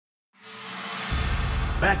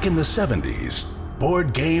Back in the 70s,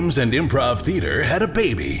 board games and improv theater had a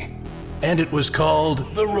baby, and it was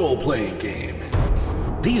called the role-playing game.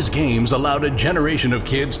 These games allowed a generation of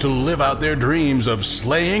kids to live out their dreams of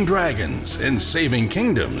slaying dragons and saving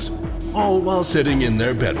kingdoms, all while sitting in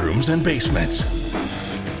their bedrooms and basements.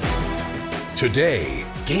 Today,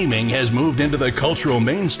 gaming has moved into the cultural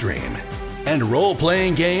mainstream, and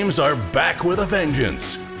role-playing games are back with a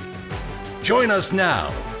vengeance. Join us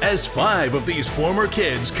now as 5 of these former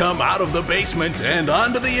kids come out of the basement and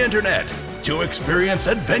onto the internet to experience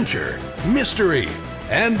adventure, mystery,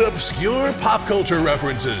 and obscure pop culture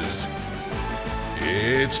references.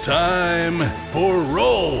 It's time for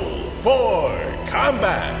Roll for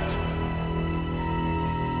Combat!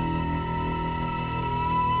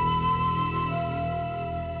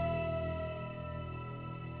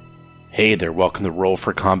 Hey there, welcome to Roll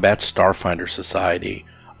for Combat Starfinder Society.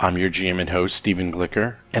 I'm your GM and host, Stephen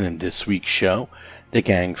Glicker, and in this week's show, the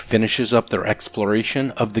gang finishes up their exploration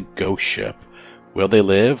of the ghost ship. Will they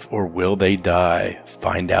live or will they die?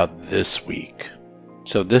 Find out this week.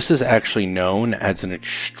 So this is actually known as an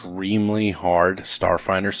extremely hard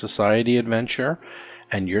Starfinder Society adventure,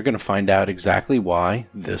 and you're going to find out exactly why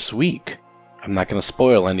this week. I'm not going to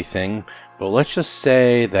spoil anything, but let's just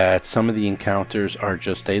say that some of the encounters are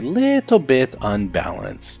just a little bit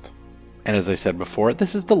unbalanced. And as I said before,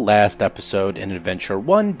 this is the last episode in Adventure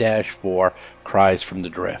 1-4, Cries from the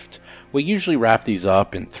Drift. We usually wrap these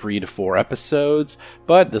up in 3 to 4 episodes,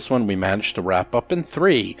 but this one we managed to wrap up in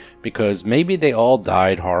 3, because maybe they all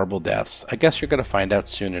died horrible deaths. I guess you're going to find out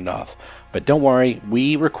soon enough. But don't worry,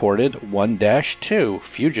 we recorded 1-2,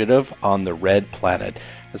 Fugitive on the Red Planet.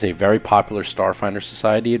 It's a very popular Starfinder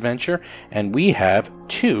Society adventure, and we have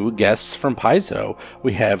 2 guests from Paizo.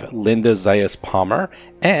 We have Linda Zayas Palmer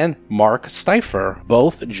and Mark Stifer,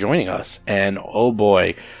 both joining us. And oh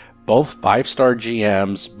boy, both 5-star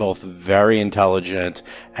GMs, both very intelligent,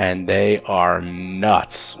 and they are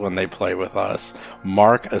nuts when they play with us.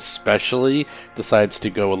 Mark especially decides to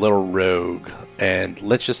go a little rogue, and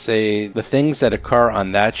let's just say the things that occur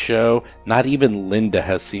on that show, not even Linda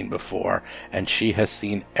has seen before, and she has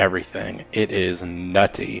seen everything. It is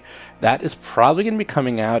nutty. That is probably going to be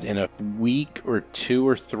coming out in a week or 2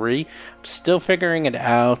 or 3. I'm still figuring it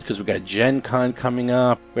out because we've got Gen Con coming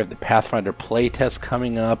up. We have the Pathfinder playtest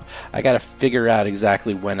coming up. I got to figure out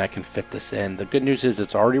exactly when I can fit this in. The good news is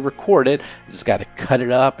it's already recorded. I just got to cut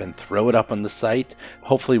it up and throw it up on the site.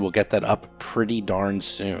 Hopefully we'll get that up pretty darn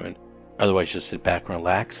soon. Otherwise, just sit back and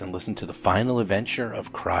relax and listen to the final adventure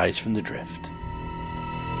of Cries from the Drift.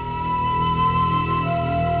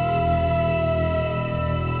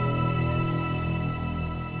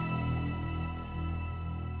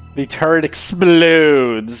 The turret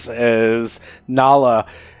explodes as Nala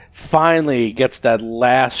finally gets that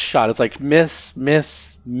last shot. It's like miss.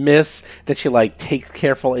 Then she takes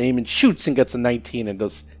careful aim and shoots and gets a 19 and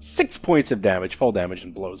does 6 points of damage, full damage,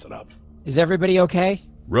 and blows it up. Is everybody okay?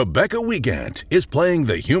 Rebecca Wiegand is playing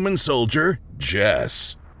the human soldier,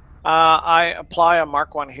 Jess. I apply a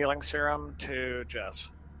Mark 1 healing serum to Jess.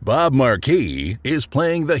 Bob Marquis is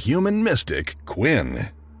playing the human mystic, Quinn.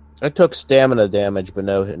 I took stamina damage, but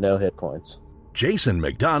no hit points. Jason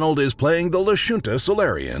McDonald is playing the Lashunta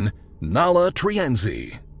Solarian, Nala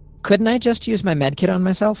Trienzi. Couldn't I just use my medkit on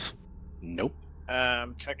myself? Nope.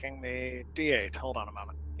 Checking the D8. Hold on a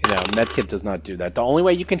moment. Medkit does not do that. The only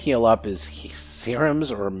way you can heal up is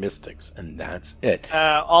serums or mystics, and that's it.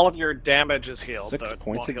 All of your damage is healed. 6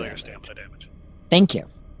 points of your damage. stamina damage. Thank you.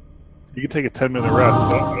 You can take a 10-minute rest.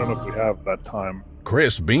 I don't know if we have that time.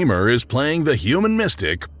 Chris Beamer is playing the human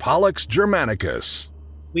mystic, Pollux Germanicus.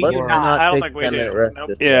 We do not I don't take think we 10-minute do. rest Nope.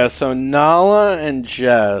 this Yeah, so Nala and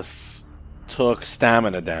Jess took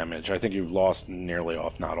stamina damage. I think you've lost nearly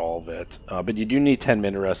off, not all of it. But you do need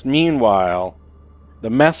 10-minute rest. Meanwhile,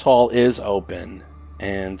 the mess hall is open.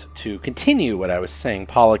 And to continue what I was saying,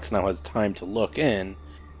 Pollux now has time to look in.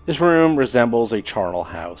 This room resembles a charnel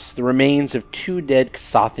house. The remains of 2 dead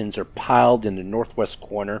Kasathians are piled in the northwest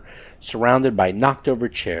corner, surrounded by knocked-over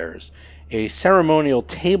chairs. A ceremonial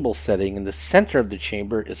table setting in the center of the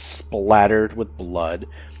chamber is splattered with blood.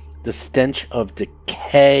 The stench of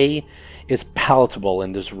decay is palatable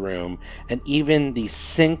in this room, and even the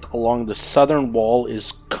sink along the southern wall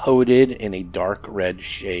is coated in a dark red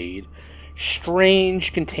shade.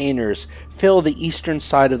 Strange containers fill the eastern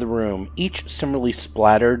side of the room, each similarly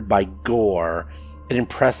splattered by gore. An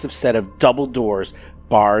impressive set of double doors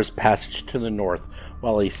bars passage to the north,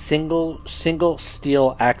 while a single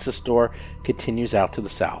steel access door continues out to the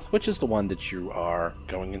south, which is the one that you are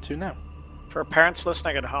going into now. For parents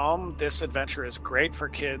listening at home, this adventure is great for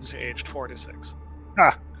kids aged 4 to 6.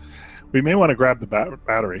 We may want to grab the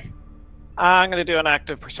battery. I'm going to do an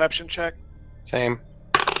active perception check. Same.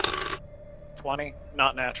 20,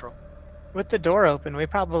 not natural. With the door open, we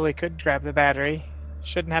probably could grab the battery.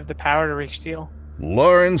 Shouldn't have the power to reach steel.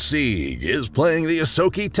 Lauren Sieg is playing the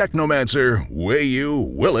Ahsoki Technomancer,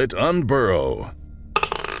 Wayu Willet Unburrow.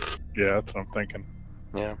 Yeah, that's what I'm thinking.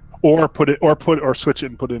 Yeah. Or switch it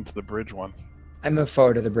and put it into the bridge one. I move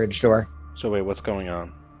forward to the bridge door. So wait, what's going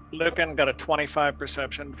on? Lucan got a 25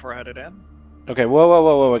 perception before I headed in. Okay,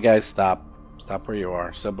 whoa, guys, stop where you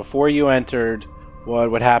are. So before you entered,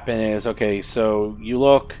 what would happen is, okay, so you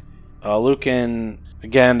look, Lucan,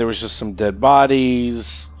 again, there was just some dead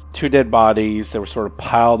bodies, 2 dead bodies that were sort of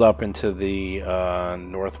piled up into the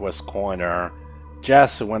northwest corner.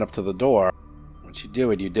 Jess, who went up to the door, once you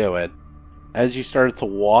do it. As you started to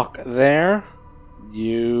walk there,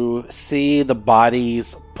 you see the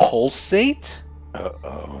bodies pulsate.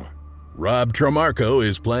 Uh-oh. Rob Tremarco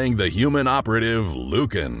is playing the human operative,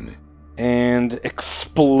 Lucan. And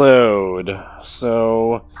explode.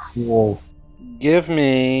 So, Cool. give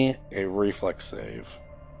me a reflex save.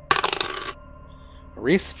 A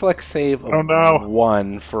reflex save of Oh, no.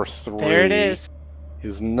 1 for 3. There it is.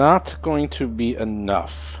 Is not going to be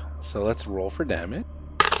enough. So let's roll for damage.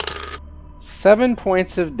 7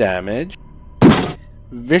 points of damage.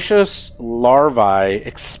 Vicious larvae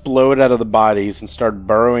explode out of the bodies and start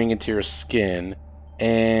burrowing into your skin.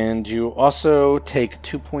 And you also take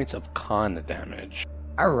 2 points of con damage.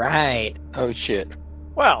 All right. Oh, shit.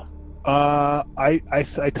 Well, I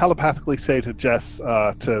telepathically say to Jess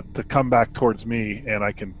to come back towards me, and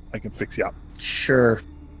I can fix you up. Sure.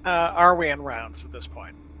 are we in rounds at this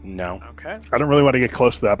point? No. Okay. I don't really want to get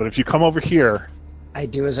close to that, but if you come over here, I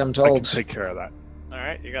do as I'm I can told. take care of that. All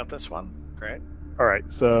right, you got this one. Great. All right,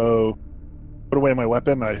 so put away my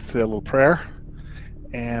weapon. I say a little prayer,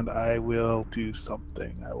 and I will do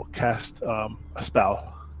something. I will cast a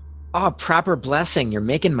spell. Oh, proper blessing. You're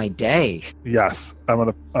making my day. Yes,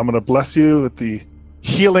 I'm gonna bless you with the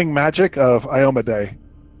healing magic of Iomedae,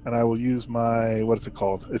 and I will use my, what is it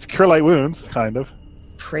called? It's Cure Light Wounds, kind of.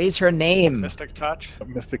 Praise her name. Mystic Touch.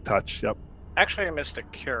 Mystic Touch. Yep. Actually, a Mystic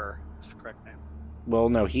Cure is the correct name. Well,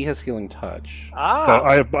 no, he has healing touch. So Ah.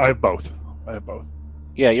 I have both. I have both.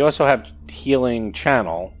 Yeah, you also have healing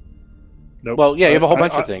channel. Nope. Well, yeah, you have a whole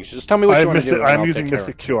bunch of things. Just tell me what you want to do. and I'm I'll using take care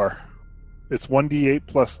Mystic Cure. It's 1d8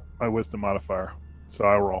 plus my Wisdom modifier. So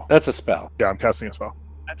I roll. That's a spell. Yeah, I'm casting a spell.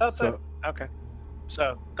 I thought so- that. Okay.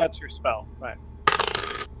 So that's your spell, right?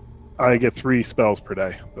 I get 3 spells per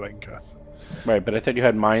day that I can cast. Right, but I thought you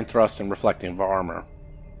had Mind Thrust and Reflecting Armor.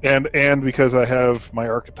 And because I have my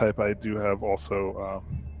archetype, I do have also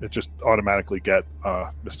it just automatically get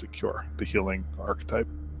Mystic Cure, the healing archetype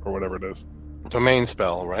or whatever it is. Domain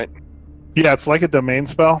spell, right? Yeah, it's like a domain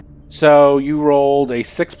spell. So you rolled a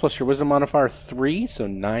 6 plus your Wisdom modifier 3, so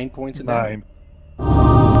 9 points of damage.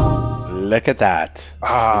 9. Look at that. She's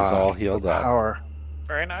all healed up. Power.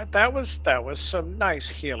 Very nice. That was some nice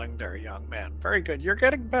healing there, young man. Very good. You're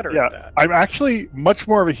getting better Yeah, at that. I'm actually much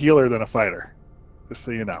more of a healer than a fighter. Just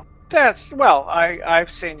so you know. That's well. I've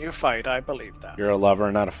seen you fight. I believe that. You're a lover,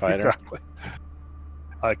 not a fighter. Exactly.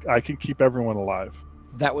 I can keep everyone alive.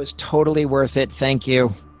 That was totally worth it. Thank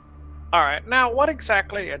you. All right. Now, what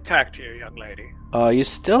exactly attacked you, young lady? You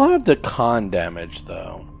still have the con damage,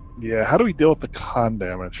 though. Yeah, how do we deal with the con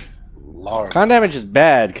damage? Large. Con damage is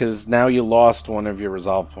bad, because now you lost one of your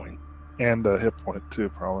resolve points. And a hit point, too,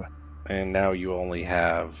 probably. And now you only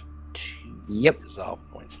have 2 Yep. resolve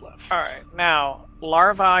points left. All right. Now,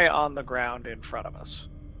 larvae on the ground in front of us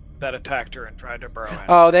that attacked her and tried to burrow in.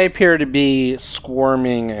 Oh, they appear to be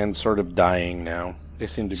squirming and sort of dying now. They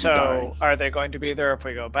seem to be So, dying. are they going to be there if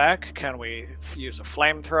we go back? Can we use a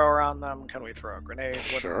flamethrower on them? Can we throw a grenade?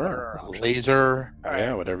 What Sure. are our options? Laser. All right.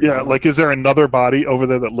 Yeah, whatever. you Yeah, want. like, is there another body over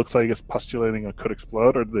there that looks like it's postulating it could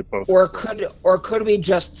explode, or do they both? Or explode? could we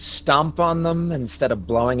just stomp on them instead of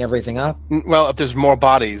blowing everything up? Well, if there's more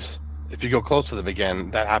bodies, if you go close to them again,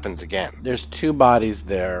 that happens again. There's 2 bodies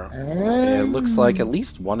there. It looks like at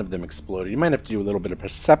least one of them exploded. You might have to do a little bit of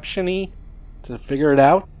perception-y to figure it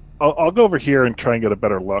out. I'll go over here and try and get a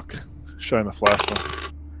better look. Shine the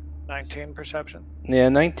flashlight. 19 perception. Yeah,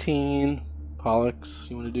 19. Pollux,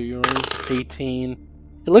 you want to do yours? 18.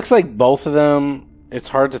 It looks like both of them, it's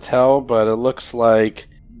hard to tell, but it looks like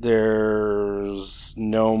there's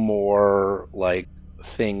no more, like,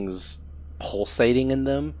 things pulsating in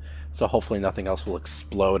them. So hopefully nothing else will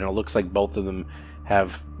explode. And it looks like both of them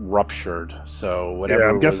have ruptured. So whatever Yeah,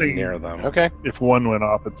 I'm was guessing- near them. Okay. If one went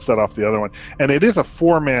off, it set off the other one. And it is a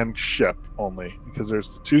 4-man ship only, because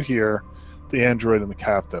there's the 2 here, the android and the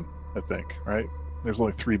captain, I think, right? There's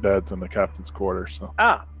only 3 beds in the captain's quarters, so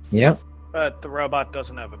Ah, Yep. but the robot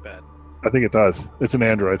doesn't have a bed. I think it does. It's an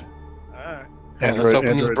android. All right. Let's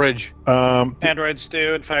open the bridge. Androids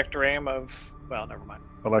do, in fact, dream of... Well, never mind.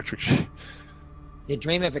 Electric. They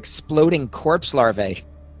dream of exploding corpse larvae.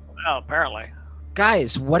 Well, apparently.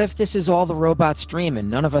 Guys, what if this is all the robots dream and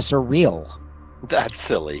none of us are real? That's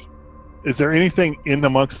silly. Is there anything in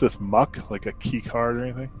amongst this muck, like a key card or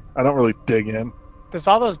anything? I don't really dig in. There's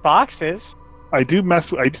all those boxes. I do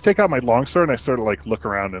take out my longsword and I sort of like look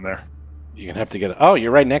around in there. You're going to have to get... Oh,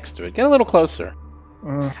 you're right next to it. Get a little closer.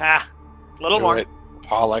 Ha! Little Do more. it,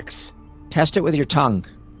 Pollux. Test it with your tongue.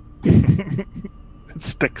 It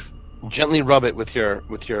sticks. Gently rub it with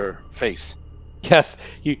your face. Yes,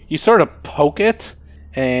 you sort of poke it,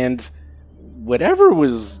 and whatever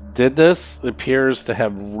did this appears to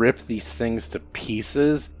have ripped these things to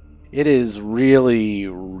pieces. It is really,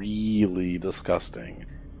 really disgusting.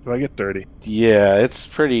 Do I get dirty? Yeah, it's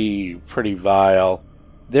pretty vile.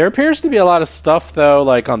 There appears to be a lot of stuff, though,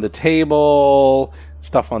 like on the table,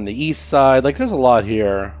 stuff on the east side. Like, there's a lot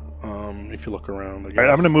here, if you look around. All right,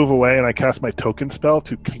 I'm going to move away and I cast my token spell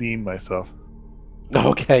to clean myself.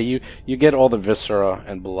 Okay, you get all the viscera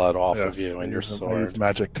and blood off of Yes, you and your I use sword.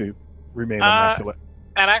 magic to remain immaculate.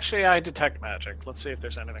 And actually, I detect magic. Let's see if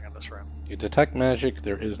there's anything in this room. You detect magic,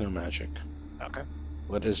 there is no magic. Okay.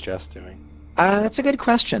 What is Jess doing? That's a good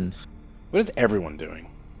question. What is everyone doing?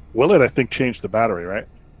 Will it, I think, change the battery, right?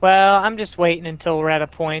 Well, I'm just waiting until we're at a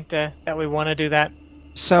point that we want to do that.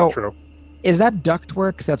 So, True. is that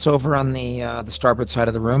ductwork that's over on the starboard side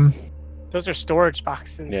of the room? Those are storage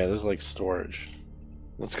boxes. Yeah, there's like storage.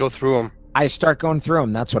 Let's go through them. I start going through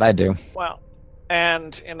them. That's what I do. Well,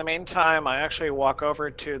 and in the meantime, I actually walk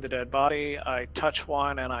over to the dead body. I touch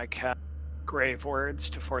one, and I cast grave words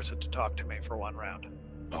to force it to talk to me for 1 round.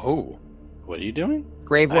 Oh. What are you doing?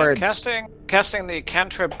 Grave I'm words. casting the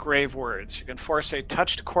cantrip grave words. You can force a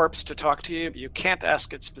touched corpse to talk to you, but you can't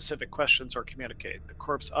ask it specific questions or communicate. The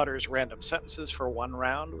corpse utters random sentences for 1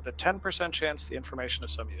 round with a 10% chance the information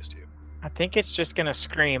is some use to you. I think it's just going to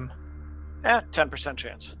scream. 10%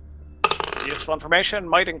 chance. Useful information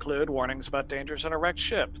might include warnings about dangers on a wrecked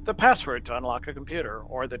ship, the password to unlock a computer,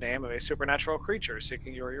 or the name of a supernatural creature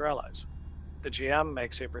seeking you or your allies. The GM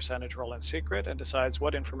makes a percentage roll in secret and decides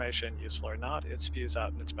what information, useful or not, it spews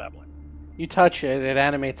out in its babbling. You touch it, it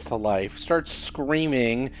animates to life, starts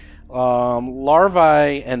screaming.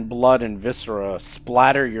 Larvae and blood and viscera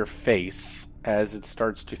splatter your face as it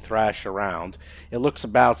starts to thrash around. It looks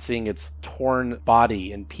about, seeing its torn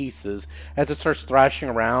body in pieces. As it starts thrashing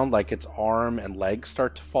around, like its arm and legs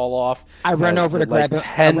start to fall off. I run As over to the, like, grab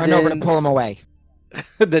him. I run over to pull him away.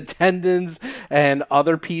 The tendons and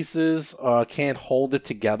other pieces can't hold it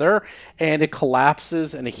together, and it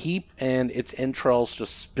collapses in a heap, and its entrails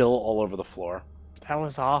just spill all over the floor. That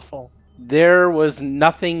was awful. There was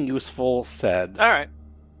nothing useful said. All right.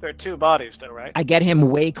 There are 2 bodies, though, right? I get him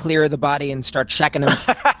way clear of the body and start checking him.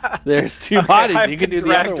 There's 2 Okay, bodies. I've You can been do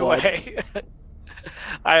the other dragged one. away.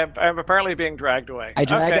 I'm apparently being dragged away. I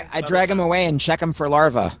drag Okay, I drag him away and check him for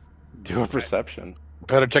larva. Do a perception.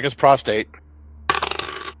 Better check his prostate.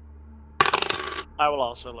 I will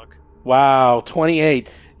also look. Wow,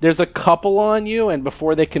 28. There's a couple on you, and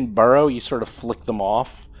before they can burrow, you sort of flick them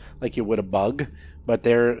off like you would a bug. But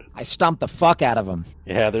I stomp the fuck out of him.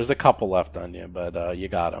 yeah, there's a couple left on you, but you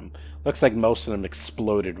got them. Looks like most of them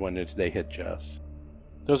exploded when they hit Jess.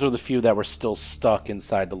 Those were the few that were still stuck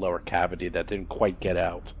inside the lower cavity that didn't quite get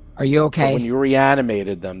out. Are you But okay? when you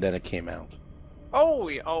reanimated them, then it came out. Oh,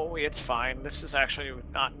 it's fine. This is actually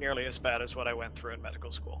not nearly as bad as what I went through in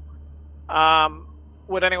medical school.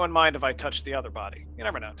 Would anyone mind if I touched the other body? You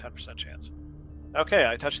never know, 10% chance. Okay,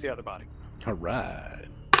 I touched the other body. All right.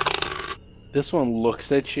 This one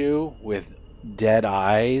looks at you with dead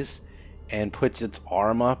eyes and puts its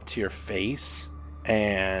arm up to your face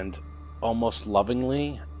and almost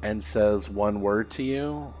lovingly and says 1 word to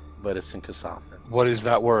you, but it's in Kasathan. What is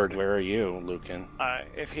that word? Where are you, Lucan?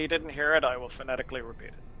 If he didn't hear it, I will phonetically repeat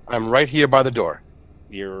it. I'm right here by the door.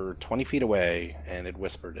 You're 20 feet away, and it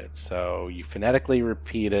whispered it. So you phonetically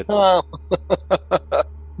repeat it. Oh.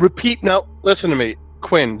 Repeat. No, listen to me.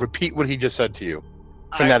 Quinn, repeat what he just said to you.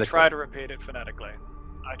 Phonetically. I try to repeat it phonetically.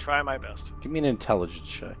 I try my best. Give me an intelligence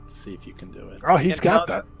check to see if you can do it. Oh, he's got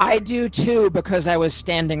that. I do too, because I was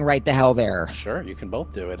standing right the hell there. Sure, you can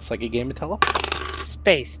both do it. It's like a game of telephone.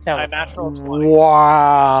 Space My telephone. natural 20.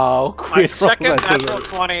 Wow. My Quick second roll. natural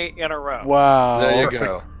 20 in a row. Wow. There you Perfect.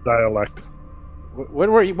 go. Dialect. What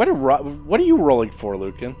are you rolling for,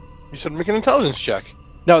 Lucan? You said make an intelligence check.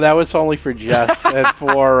 No, that was only for Jess and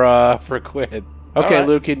for Quinn. Okay, All right.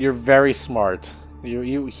 Lucan, you're very smart.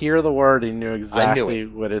 You hear the word and you knew exactly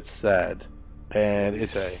what it said. And it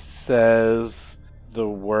says the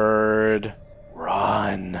word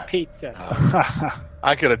run. Pizza.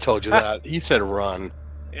 I could have told you that. He said run.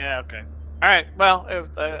 Yeah, okay. All right, well,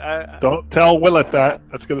 Don't tell Willet that.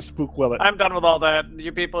 That's going to spook Willet. I'm done with all that.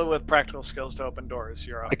 You people with practical skills to open doors,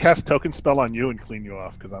 you're up. I cast token spell on you and clean you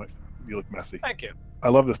off because you look messy. Thank you. I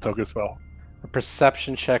love this token spell. A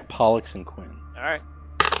perception check, Pollux and Quinn. All right.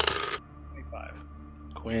 25.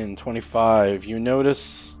 Quinn, 25. You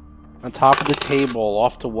notice on top of the table,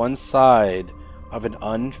 off to one side of an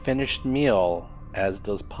unfinished meal, as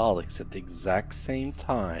does Pollux at the exact same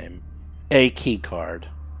time, a key card.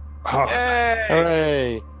 Oh, Yay!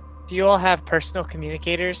 Hooray! Do you all have personal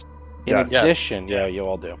communicators? In Yes. addition, yeah, you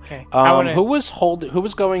all do. Okay. I wanna- Who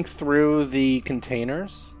was going through the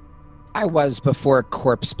containers? I was before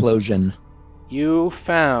corpse explosion. You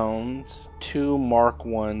found 2 Mark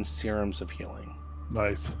 1 serums of healing.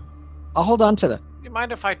 nice. I'll hold on to them. Do you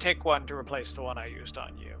mind if I take one to replace the one I used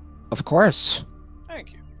on you? Of course.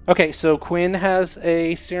 Thank you. Okay, so Quinn has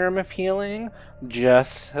a serum of healing.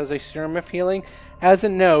 Jess has a serum of healing. As a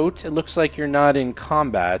note, it looks like you're not in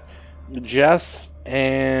combat. Jess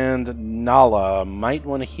and Nala might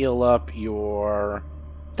want to heal up your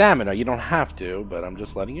stamina. You don't have to, but I'm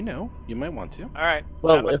just letting you know. You might want to. All right.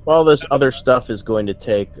 Well, if all this other stuff is going to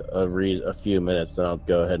take a few minutes, then I'll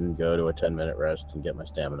go ahead and go to a 10-minute rest and get my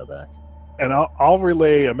stamina back. And I'll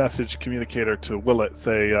relay a message communicator to Willet.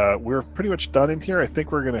 Say, we're pretty much done in here. I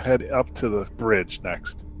think we're going to head up to the bridge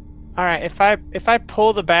next. All right. If I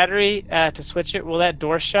pull the battery to switch it, will that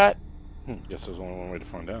door shut? Guess there's only one way to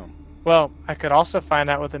find out. Well, I could also find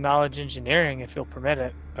out with the knowledge engineering if you'll permit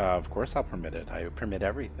it. Of course I'll permit it. I permit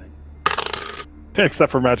everything.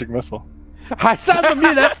 Except for magic missile. That's the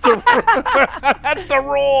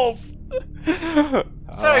rules.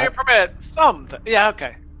 So you permit something. Yeah,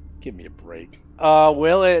 okay. Give me a break.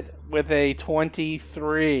 Willet with a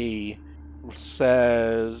 23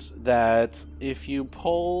 says that if you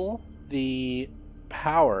pull the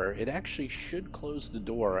power, it actually should close the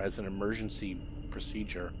door as an emergency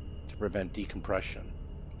procedure to prevent decompression.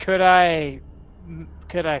 Could I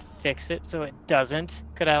fix it so it doesn't?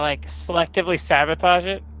 Could I selectively sabotage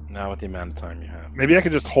it? Not with the amount of time you have. Maybe I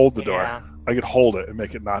could just hold the door. Yeah. I could hold it and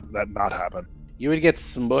make it not happen. You would get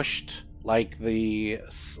smushed like the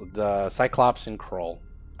Cyclops in Kroll.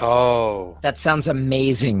 Oh. That sounds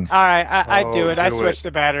amazing. All right, I do Oh, it. I do switch it.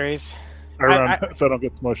 the batteries. I run so I don't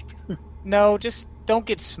get smushed. No, just don't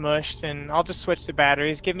get smushed, and I'll just switch the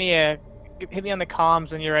batteries. Hit me on the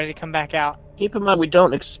comms when you're ready to come back out. Keep in mind, we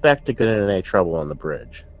don't expect to get in any trouble on the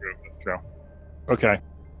bridge. That's true. Okay.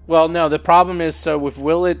 Well, no, the problem is, so if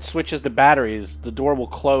Willet switches the batteries, the door will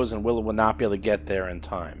close and Willet will not be able to get there in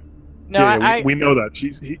time. No, Yeah, we know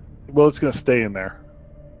that. Willet's going to stay in there.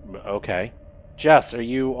 Okay. Jess, are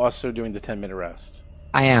you also doing the 10-minute rest?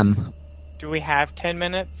 I am. do we have 10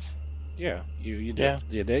 minutes? Yeah, you do. Yeah.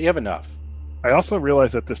 You have enough. I also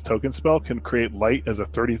realized that this token spell can create light as a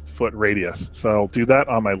 30-foot radius. So I'll do that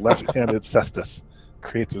on my left-handed cestus.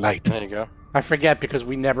 Create light. There you go. I forget because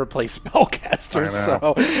we never play spellcasters, I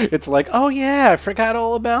so it's like, oh yeah, I forgot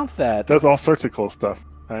all about that. Does all sorts of cool stuff.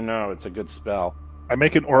 I know, it's a good spell. I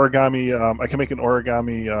make an origami. I can make an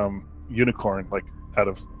origami unicorn, out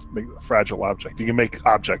of a fragile object. You can make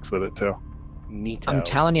objects with it too. Neato. I'm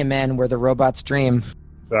telling you, man, we're the robot's dream.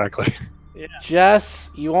 Exactly. Jess,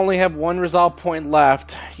 you only have 1 resolve point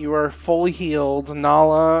left. You are fully healed.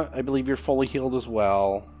 Nala, I believe you're fully healed as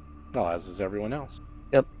well. Well, as is everyone else.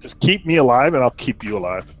 Just keep me alive, and I'll keep you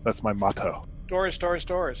alive. That's my motto. Doors.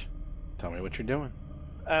 Tell me what you're doing.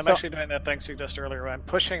 I'm actually doing that thing suggested earlier. I'm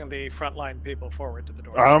pushing the frontline people forward to the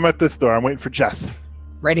door. I'm at this door. I'm waiting for Jess.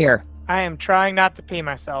 Right here. I am trying not to pee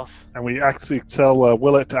myself. And we actually tell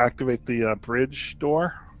Willet to activate the bridge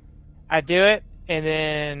door. I do it, and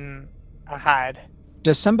then I hide.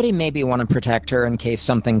 Does somebody maybe want to protect her in case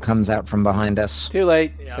something comes out from behind us? Too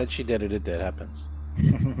late. Yeah. Said she did it. It did. Happens.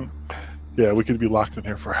 Yeah, we could be locked in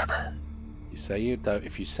here forever.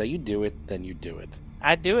 If you say you do it, then you do it.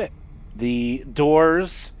 I do it. The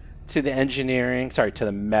doors to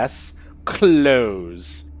the mess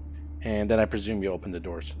close. And then I presume you open the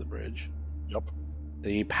doors to the bridge. Yep.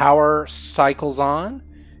 The power cycles on.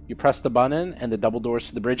 You press the button, and the double doors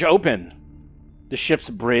to the bridge open. The ship's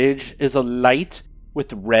bridge is alight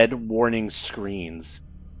with red warning screens.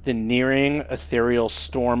 The nearing ethereal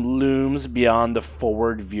storm looms beyond the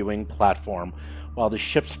forward viewing platform, while the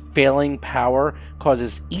ship's failing power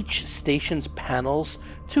causes each station's panels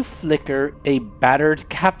to flicker. A battered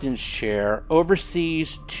captain's chair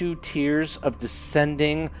oversees 2 tiers of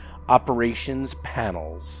descending operations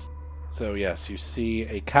panels. So yes, you see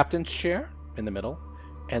a captain's chair in the middle,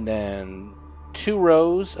 and then 2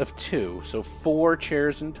 rows of 2, so 4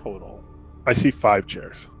 chairs in total. I see 5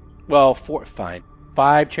 chairs. Well, 4, fine.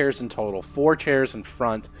 5 chairs in total, 4 chairs in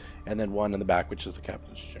front, and then 1 in the back, which is the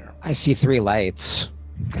captain's chair. I see 3 lights.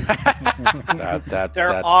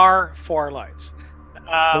 There are 4 lights.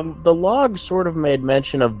 The log sort of made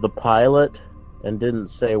mention of the pilot and didn't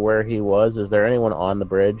say where he was. Is there anyone on the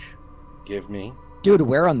bridge? Give me Dude,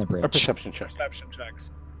 where on the a bridge? perception check. Perception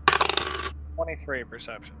checks. 23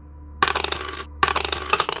 perception.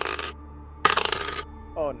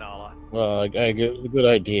 Oh, Nala. Well, I give it a good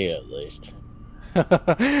idea at least.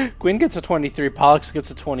 Gwyn gets a 23, Pollux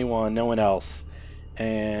gets a 21, no one else.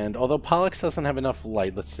 And although Pollux doesn't have enough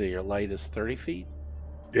light, let's see, your light is 30 feet?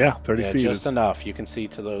 Yeah, 30 feet. Just is... enough. You can see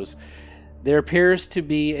to those. There appears to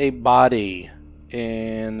be a body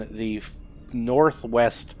in the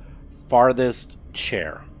northwest farthest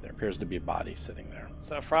chair. There appears to be a body sitting there.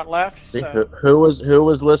 So front left. See, So who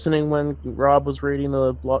was listening when Rob was reading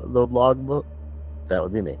the log book? That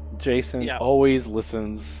would be me. Jason Yeah. always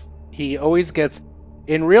listens. He always gets...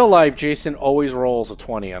 In real life, Jason always rolls a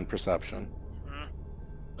 20 on perception.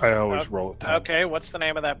 I always roll a 10. okay, what's the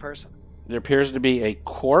name of that person? There appears to be a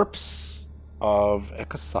corpse of a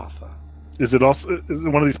Kasatha. Is it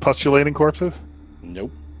one of these postulating corpses?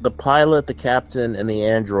 Nope. The pilot, the captain, and the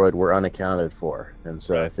android were unaccounted for, and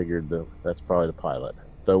so I figured that's probably the pilot,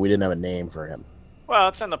 though we didn't have a name for him. Well,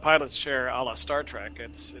 it's in the pilot's chair, a la Star Trek.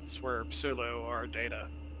 It's where Sulu or Data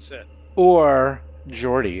sit. Or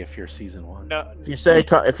Geordi, if you're season 1. No,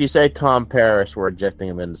 If you say Tom Paris, we're ejecting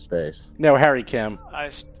him into space. No, Harry Kim.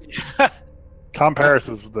 Tom Paris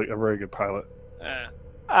is a very good pilot.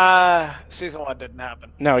 Season 1 didn't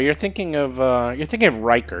happen. No, you're thinking of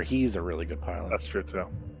Riker. He's a really good pilot. That's true, too.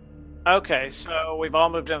 Okay, so we've all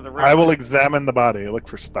moved into the room. I will examine the body. Look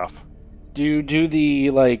for stuff. Do you do the,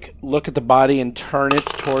 look at the body and turn it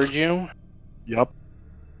towards you? Yup.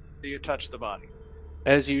 Do you touch the body?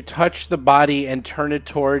 As you touch the body and turn it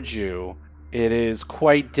towards you, it is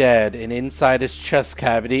quite dead, and inside its chest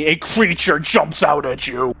cavity, a creature jumps out at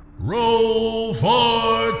you. Roll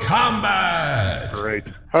for combat!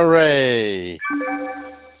 Great. Hooray!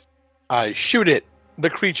 I shoot it. The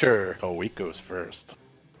creature. Oh, Week goes first.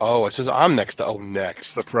 Oh, it says I'm next. Next.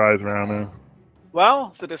 Surprise round now.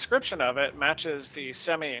 Well, the description of it matches the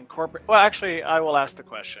semi-incorporate... Well, actually, I will ask the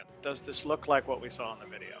question. Does this look like what we saw in the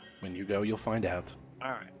video? When you go, you'll find out. All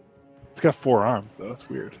right. It's got 4 arms, though. That's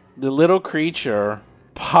weird. The little creature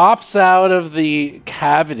pops out of the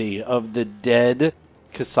cavity of the dead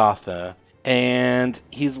Kasatha, and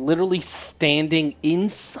he's literally standing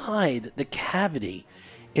inside the cavity.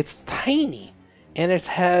 It's tiny, and it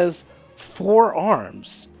has 4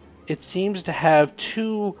 arms. It seems to have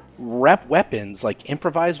 2 weapons, like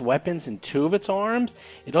improvised weapons, in 2 of its arms.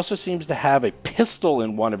 It also seems to have a pistol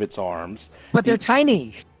in 1 of its arms. But they're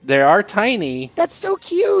tiny. They are tiny. That's so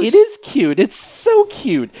cute. It is cute. It's so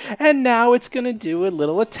cute. And now it's going to do a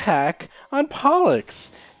little attack on Pollux.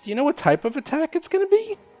 Do you know what type of attack it's going to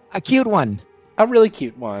be? A cute one. A really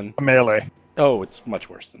cute one. A melee. Oh, it's much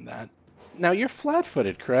worse than that. Now, you're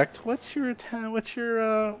flat-footed, correct? What do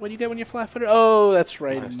you get when you're flat-footed? Oh, that's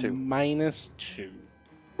right. -2.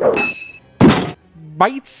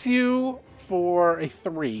 Bites you for a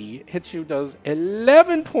 3. Hits you, does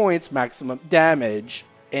 11 points maximum damage,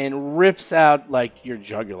 and rips out, your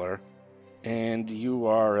jugular. And you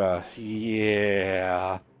are,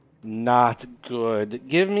 not good.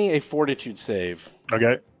 Give me a fortitude save.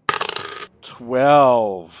 Okay.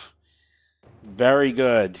 12. Very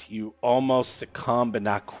good. You almost succumb, but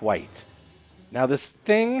not quite. Now, this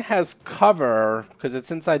thing has cover, because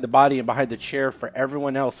it's inside the body and behind the chair for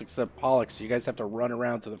everyone else except Pollux, so you guys have to run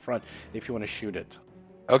around to the front if you want to shoot it.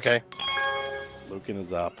 Okay. Lucan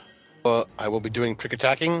is up. Well, I will be doing trick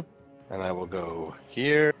attacking, and I will go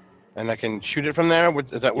here, and I can shoot it from there.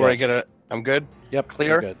 Is that where I Yes. get a? I'm good. Yep, Clear?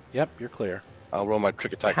 you're good. Yep, you're clear. I'll roll my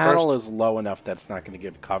trick attack Panel first. is low enough that it's not going to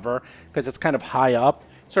give cover, because it's kind of high up.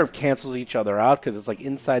 It sort of cancels each other out, because it's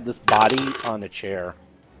inside this body on a chair.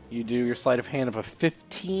 You do your sleight of hand of a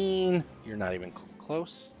 15. You're not even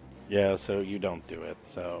close. Yeah, so you don't do it.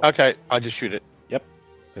 So Okay, I'll just shoot it. Yep.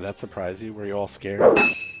 Did that surprise you? Were you all scared?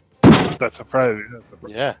 That's surprising.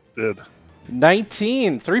 Yeah. Did.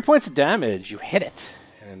 19. 3 points of damage. You hit it.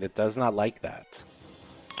 And it does not like that.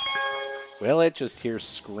 Well, it just hears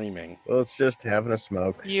screaming. Well, it's just having a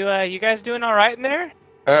smoke. You guys doing all right in there?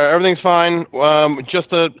 Everything's fine.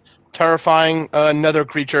 Just a terrifying nether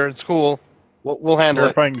creature. It's cool. We'll handle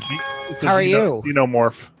it. Terrifying. It's a How are you?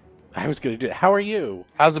 Xenomorph. I was going to do it. How are you?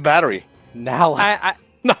 How's the battery? Now, I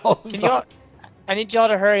no, can you all, I need y'all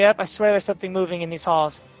to hurry up. I swear there's something moving in these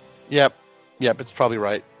halls. Yep, it's probably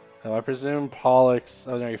right. I presume Pollux.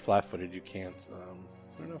 Oh no, you're flat-footed. You can't.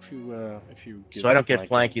 I don't know if you. So I don't get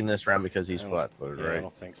flanking this round because he's flat-footed, yeah, right? I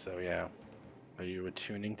don't think so. Yeah. Are you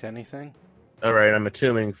attuning to anything? All right, I'm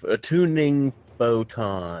attuning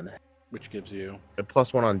photon. Which gives you A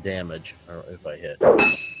 +1 on damage if I hit.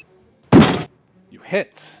 you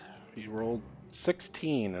hit. You rolled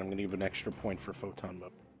 16. I'm going to give an extra point for photon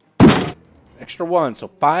mode. Extra 1, so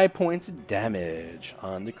 5 points of damage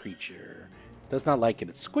on the creature. Does not like it.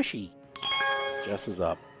 It's squishy. Jess is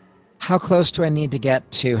up. How close do I need to get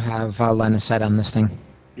to have line of sight on this thing?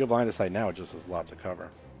 You have line of sight now. It just has lots of cover.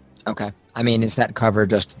 Okay. I mean, is that cover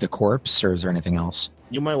just the corpse, or is there anything else?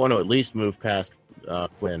 You might want to at least move past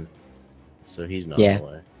Quinn, so he's not in the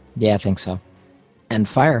way. Yeah, I think so. And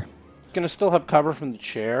fire. It's going to still have cover from the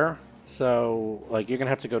chair, so like you're going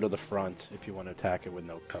to have to go to the front if you want to attack it with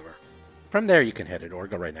no cover. From there, you can hit it or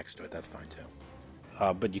go right next to it. That's fine too.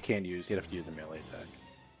 But you'd have to use a melee attack.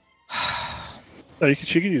 Oh,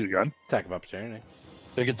 she could use a gun. Attack of opportunity.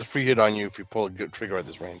 They get the free hit on you if you pull a good trigger at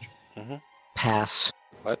this range. Mm-hmm. Pass.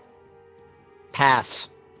 What? Pass.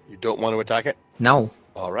 You don't want to attack it? No.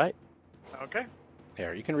 All right. Okay.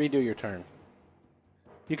 Here, you can redo your turn.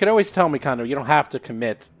 You can always tell me kind of, you don't have to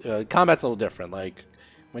commit. Combat's a little different. Like,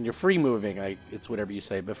 when you're free moving, it's whatever you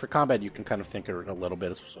say. But for combat, you can kind of think it a little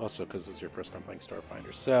bit. It's also because it's your first time playing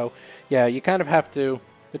Starfinder. So, yeah, you kind of have to.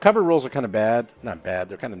 The cover rules are kind of bad. Not bad.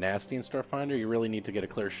 They're kind of nasty in Starfinder. You really need to get a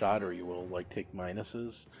clear shot or you will, like, take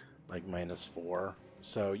minuses. Like, -4.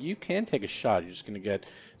 So you can take a shot. You're just going to get,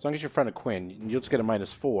 as long as you're in front of Quinn, you'll just get a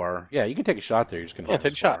 -4. Yeah, you can take a shot there. You're just going to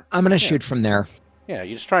take a shot. I'm going to shoot from there. Yeah,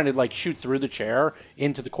 you're just trying to, like, shoot through the chair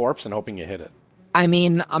into the corpse and hoping you hit it. I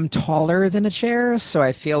mean, I'm taller than a chair, so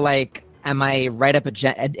I feel like, am I right up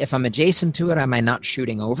if I'm adjacent to it, am I not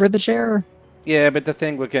shooting over the chair? Yeah, but the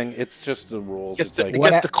thing, looking, it's just the rules. It It's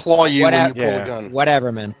gets to claw you when you pull a gun.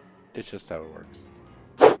 Whatever, man. It's just how it works.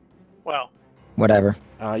 Well. Whatever.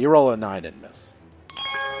 You roll a 9 and miss.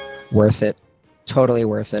 Worth it. Totally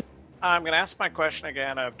worth it. I'm going to ask my question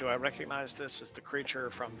again of, do I recognize this as the creature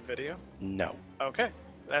from the video? No. Okay,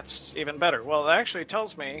 that's even better. Well, it actually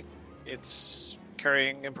tells me it's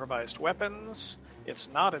carrying improvised weapons. It's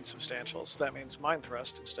not insubstantial, so that means Mind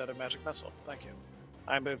Thrust instead of Magic Missile. Thank you.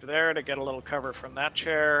 I moved there to get a little cover from that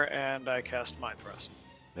chair, and I cast Mind Thrust.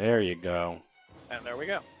 There you go. And there we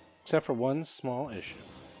go. Except for one small issue.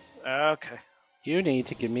 Okay. You need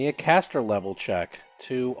to give me a caster level check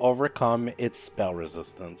to overcome its spell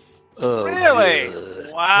resistance. Really?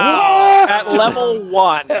 Wow. At level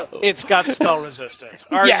 1, it's got spell resistance.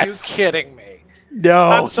 Are you kidding me? No.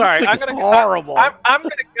 I'm sorry. I'm gonna horrible. I'm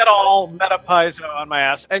gonna get all meta Paizo on my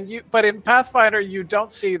ass, but in Pathfinder you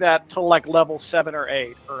don't see that till like level 7 or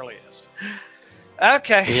 8 earliest.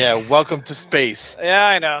 Okay. Yeah. Welcome to space. Yeah,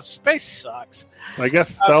 I know. Space sucks. I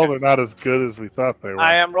guess stealth are not as good as we thought they were.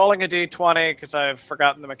 I am rolling a d20 because I've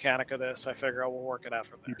forgotten the mechanic of this. I figure I will work it out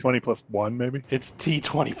from there. D20 plus 1, maybe? It's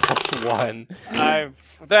D20 plus 1.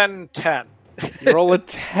 Then 10. You roll a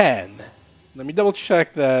 10. Let me double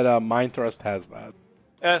check that Mind Thrust has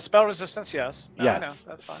that. Spell resistance, yes. No, yes. I know,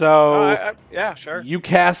 that's fine. So, yeah, sure. You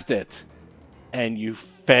cast it, and you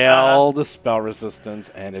fail the spell resistance,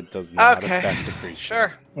 and it does not affect the creature.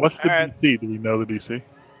 Sure. What's the DC? Do we know the DC?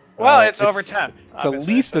 Well, it's over 10. It's at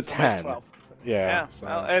least a 10. 12. Yeah. So.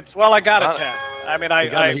 Well, I got a 10. I mean, I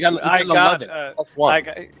got 11. Plus 1.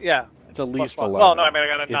 Yeah. It's at least 11. Well, no, I mean, I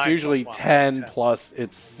got a 9. It's usually 10 plus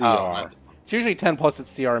its CR. It's usually 10 plus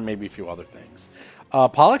its CR and maybe a few other things.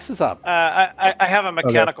 Pollux is up. I have a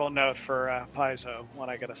mechanical note for Paizo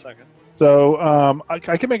when I get a second. So I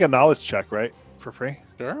can make a knowledge check, right? For free?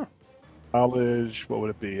 Sure. Knowledge, what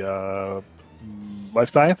would it be? Life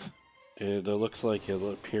science? It looks like it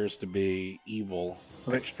appears to be evil,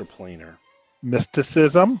 extraplanar.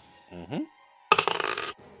 Mysticism? Mm-hmm.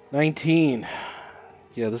 19.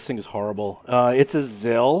 Yeah, this thing is horrible. It's a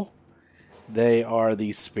Zill. They are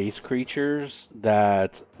these space creatures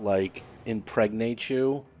that, like, impregnate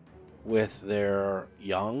you with their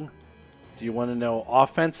young. Do you want to know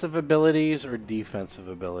offensive abilities or defensive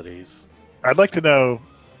abilities? I'd like to know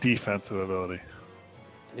defensive ability.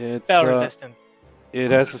 It's spell resistance.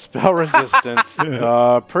 It has a spell resistance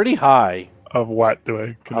pretty high. Of what do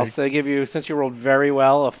I? I'll say give you, since you rolled very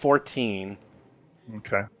well, a 14.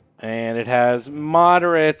 Okay. And it has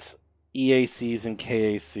moderate EACs and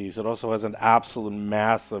KACs. It also has an absolute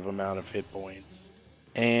massive amount of hit points.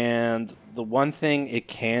 And the one thing it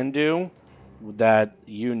can do that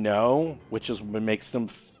you know, which is what makes them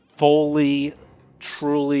fully,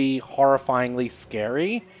 truly, horrifyingly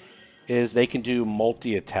scary, is they can do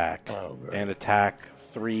multi-attack Oh, good. and attack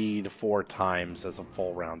 3 to 4 times as a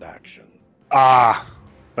full round action. Ah,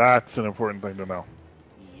 that's an important thing to know.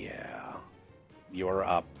 Yeah. You're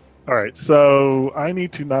up. All right, so I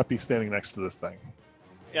need to not be standing next to this thing.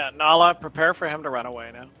 Yeah, Nala, prepare for him to run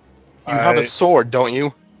away now. You have a sword, don't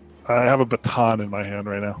you? I have a baton in my hand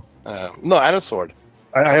right now. No, and a sword.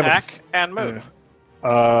 I have Attack and move.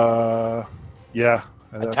 Yeah.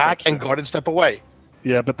 Attack and guarded step away.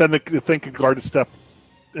 Yeah, but then the thing could guard a step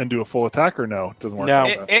and do a full attack, or no? It doesn't work. No.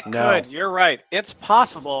 like that. It No. could. You're right. It's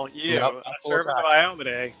possible you, Yep, a full servant of attack.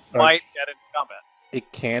 Iomade, Oh, might get into combat.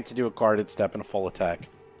 It can't do a guarded step and a full attack.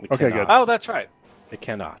 It Okay, cannot. good. Oh, that's right. It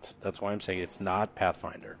cannot. That's why I'm saying it's not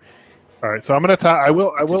Pathfinder. All right, so I'm gonna attack. I To do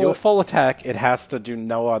a will full attack, it has to do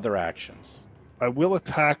no other actions.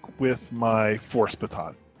 attack with my force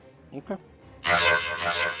baton. Okay.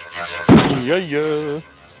 Yeah.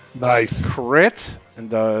 Nice. Crit and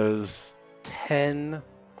does 10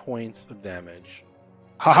 points of damage.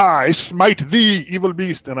 Haha! I smite thee, evil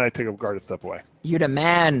beast, and I take a guarded step away. You the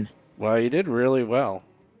man. Well, you did really well.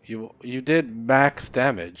 You did max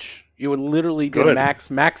damage. You literally did Good.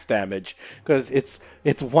 max damage because it's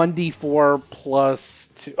 1d4 plus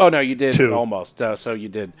 2. Oh no, you did 2. almost. So you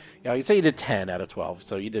did. Yeah, you'd say you did 10 out of 12.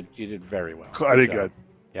 So you did very well. I did job. good.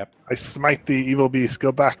 Yep. I smite the evil beast.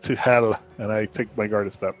 Go back to hell, and I take my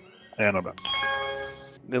guarded step. And I'm up.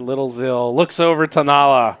 The little Zill looks over to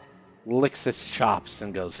Nala, licks its chops,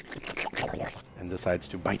 and goes and decides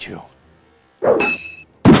to bite you.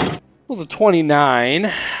 Was a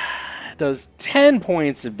 29. Does 10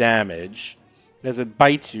 points of damage. As it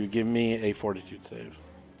bites you, give me a fortitude save.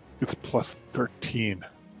 It's plus 13.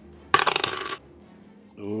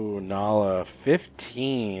 Ooh, Nala,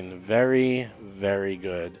 15. Very, very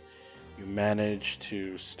good. You managed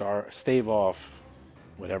to stave off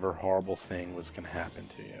whatever horrible thing was going to happen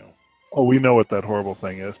to you. Oh, we know what that horrible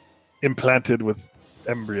thing is. Implanted with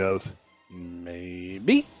embryos.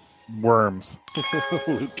 Maybe. Worms.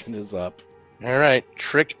 Lucan is up. All right,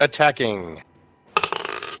 trick attacking.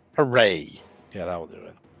 Hooray! Yeah, that will do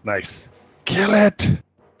it. Nice. Kill it!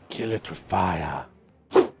 Kill it with fire.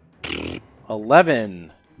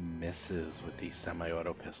 11 misses with the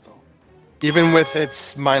semi-auto pistol. Even with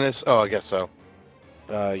its minus. Oh, I guess so.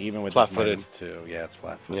 Even with Flat-footed. its -2. Yeah, it's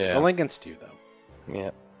flat-footed. Yeah. Only against you, though.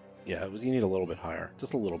 Yeah. Yeah, you need a little bit higher.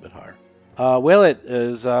 Just a little bit higher. Willet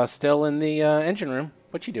is still in the engine room.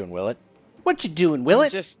 What you doing, Willet? What you doing,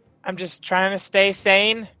 Willet? I'm just trying to stay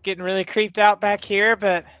sane. Getting really creeped out back here,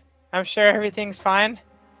 but I'm sure everything's fine.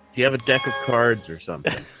 Do you have a deck of cards or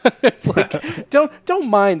something? It's like, don't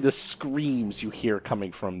mind the screams you hear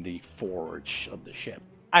coming from the forge of the ship.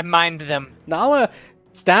 I mind them. Nala,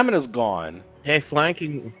 stamina's gone. Hey,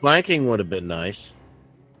 flanking would have been nice.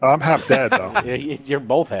 I'm half dead, though. Yeah, you're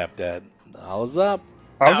both half dead. Nala's up.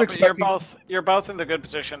 I was No, but expecting. you're both in the good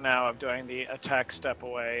position now of doing the attack step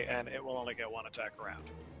away, and it will only get one attack around,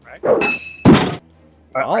 right?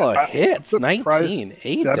 Nala hits, I'm surprised 19,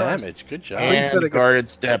 8 Senos- damage. Good job. think you said it And gets- guarded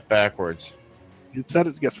step backwards. You said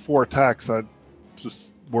it gets 4 attacks. I'm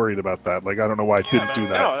just worried about that. Like, I don't know why it didn't do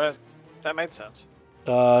that. No, that made sense.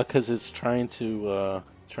 Because it's trying to do Oh,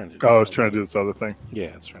 I was trying to do this other thing. Yeah,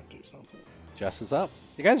 it's trying to do something. Jess is up.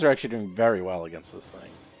 You guys are actually doing very well against this thing.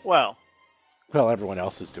 Well, Well, everyone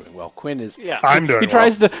else is doing well. Quinn is. yeah. I'm doing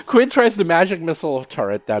Quinn tries to magic missile of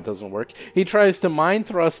turret. That doesn't work. He tries to mind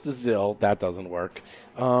thrust to Zill. That doesn't work.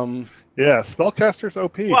 Yeah, spellcaster's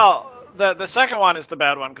OP. Well, the second one is the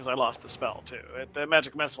bad one because I lost the spell too. The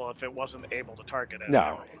magic missile, if it wasn't able to target it, No, I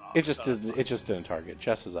rolled off, it just so- doesn't. It just didn't target.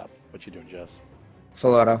 Jess is up. What you doing, Jess?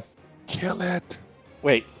 Full auto. Kill it.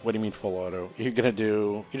 Wait, what do you mean full auto? You're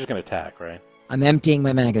just gonna attack, right? I'm emptying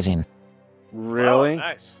my magazine. Really? Oh,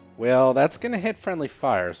 nice. Well, that's gonna hit friendly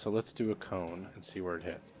fire. So let's do a cone and see where it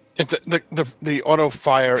hits. The auto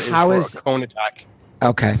fire is How for is- a cone attack.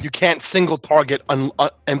 Okay. You can't single target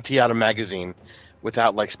empty out a magazine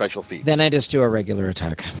without like special feats. Then I just do a regular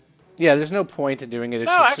attack. Yeah, there's no point in doing it. It's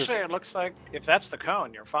No, just, actually, it looks like if that's the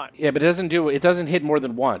cone, you're fine. yeah, but it doesn't hit more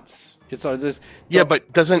than once. It's just yeah, but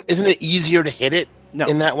isn't it easier to hit it no,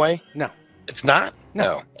 in that way? no. It's not.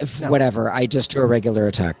 No. If, No. Whatever. I just do a regular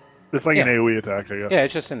attack. It's like an Yeah. AoE attack, I guess. Yeah,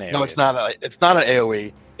 it's just an AoE. No, it's not. It's not an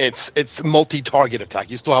AOE. It's multi-target attack.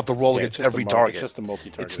 You still have to roll Yeah, against it's just every a target. It's just a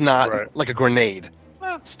multi-target. It's not Right. like a grenade.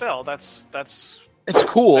 Well, still, that's It's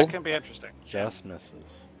cool. that can be interesting. Jess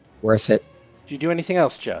misses. Worth it. Did you do anything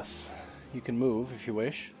else, Jess? You can move if you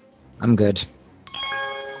wish. I'm good.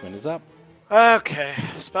 Quinn is up. Okay,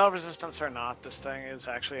 spell resistance or not, this thing is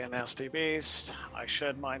actually a nasty beast. I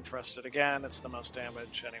should mind thrust it again. It's the most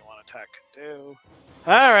damage any one attack can do.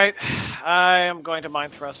 Alright, I am going to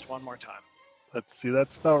mind thrust one more time. Let's see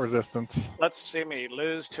that spell resistance. Let's see me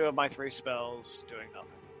lose 2 of my 3 spells doing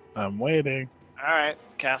nothing. I'm waiting. Alright,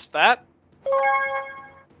 cast that.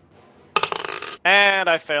 And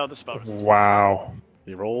I failed the spell resistance. Wow.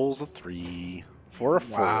 He rolls a 3 for a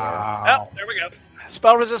 4. Oh, there we go.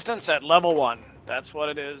 Spell resistance at level 1. That's what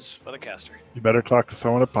it is for the caster. You better talk to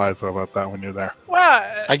someone at Paizo about that when you're there.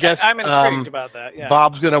 Well, I guess I'm intrigued about that. Yeah.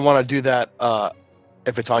 Bob's gonna want to do that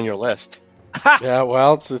if it's on your list. Yeah,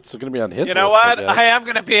 well, it's going to be on his You know list, what? I guess. I am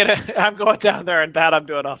going to be I'm going down there, and that I'm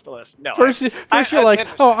doing off the list. No. First, you're that's like,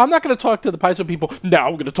 interesting. oh, I'm not going to talk to the Paizo people. Now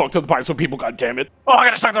I'm going to talk to the Paizo people, God damn it. Oh, I'm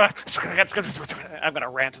going to talk I'm going to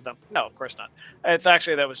rant to them. No, of course not. It's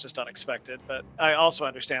actually, that was just unexpected. But I also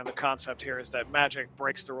understand the concept here is that magic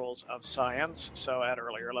breaks the rules of science. So at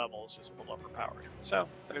earlier levels is a little overpowered. So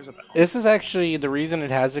there's a balance. This is actually the reason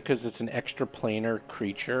it has it because it's an extra planar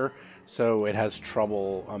creature. So it has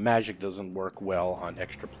trouble. Magic doesn't work well on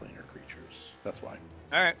extra planar creatures. That's why.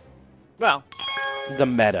 All right. Well, The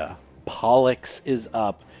meta. Pollux is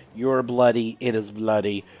up. You're bloody. It is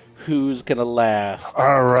bloody. Who's going to last?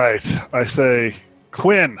 All right. I say,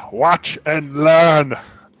 Quinn, watch and learn.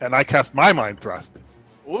 And I cast my mind thrust.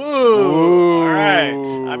 Ooh. All right.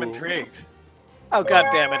 I'm intrigued. Oh, God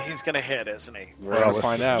damn it. He's going to hit, isn't he? We're going to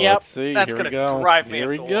find out. Yep, Let's see. that's Here we gonna go. drive me Here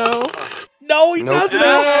we up the go. wall. No, he Nope. doesn't. All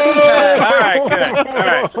right, good. All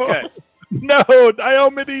right, good. No,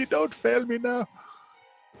 Diomede, don't fail me now.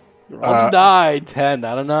 Roll died. 10.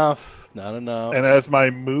 Not enough. Not enough. And as my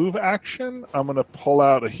move action, I'm going to pull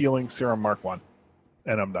out a healing serum Mark 1.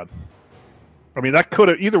 And I'm done. I mean, that could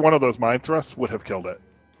have, either one of those mind thrusts would have killed it.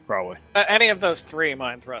 Probably. Any of those 3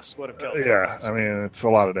 mind thrusts would have killed him. Yeah, I mean, it's a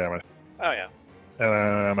lot of damage. Oh, yeah.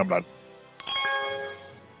 And I'm done.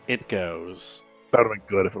 It goes. That would have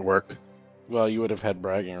been good if it worked. Well, you would have had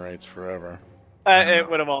bragging rights forever. It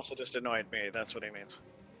would have also just annoyed me. That's what he means.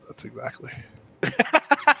 That's exactly.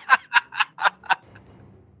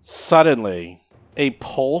 Suddenly, a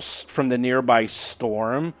pulse from the nearby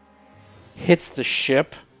storm hits the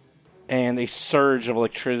ship, and a surge of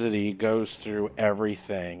electricity goes through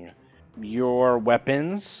everything. Your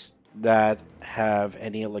weapons that have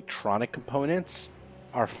any electronic components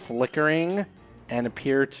are flickering and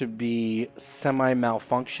appear to be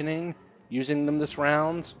semi-malfunctioning. Using them this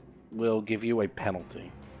round will give you a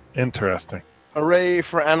penalty. Interesting. Hooray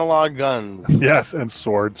for analog guns. Yes, and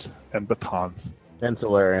swords and batons. And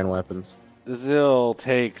Solarian weapons. Zill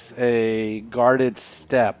takes a guarded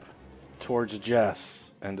step towards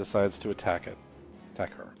Jess and decides to attack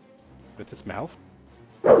her with his mouth.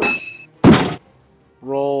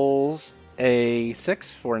 Rolls a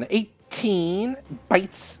 6 for an 18,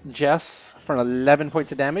 bites Jess for an 11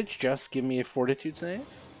 points of damage. Jess, give me a fortitude save.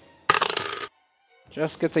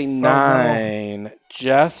 Jess gets a 9. no.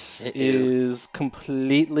 Jess is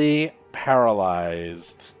completely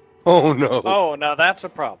paralyzed. Oh no. Oh, now that's a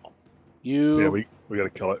problem. Yeah, we got to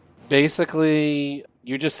kill it. Basically,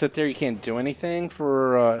 you just sit there. You can't do anything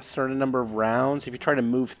for a certain number of rounds. If you try to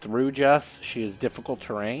move through Jess, she is difficult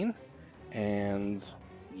terrain. And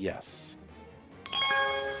yes,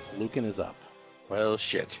 Lucan is up. Well,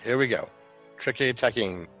 shit. Here we go. Tricky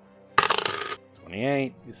attacking.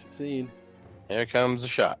 28. You succeed. Here comes the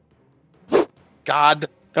shot. God.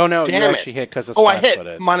 Oh no, you Damn it. actually hit because it's Oh, I hit.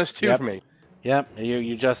 flat-footed. -2 Yep. for me. Yep,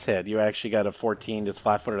 you just hit. You actually got a 14. It's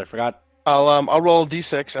flat-footed. I forgot. I'll roll a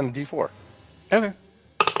d6 and a d4. Okay.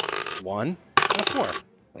 1 and a 4.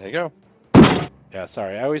 There you go. Yeah,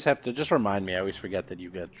 sorry. I always have to just remind me. I always forget that you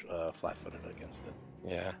get flat-footed against it.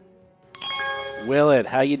 Yeah. Willet,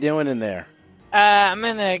 how you doing in there? I'm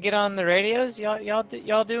gonna get on the radios.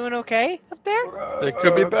 Y'all doing okay up there? It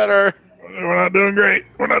could be better. We're not doing great.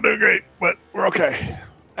 But we're okay.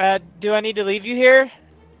 Do I need to leave you here?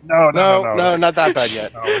 No, No, not that bad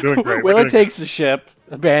yet. No, we're doing great. Willet takes the ship,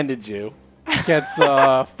 abandons you, gets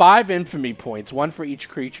 5 infamy points, 1 for each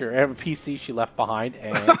creature, every PC she left behind,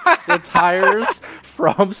 and retires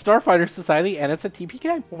from Starfighter Society, and it's a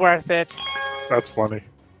TPK. Worth it. That's funny.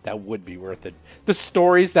 That would be worth it. The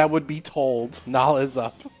stories that would be told. Nala is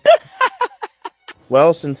up.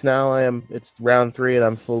 Well, since now it's round 3 and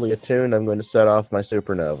I'm fully attuned, I'm going to set off my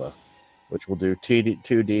supernova, which will do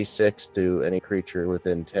 2d6 to any creature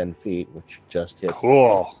within 10 feet, which just hits.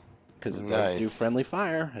 Cool. Because it does do Nice. friendly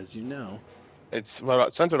fire, as you know. It's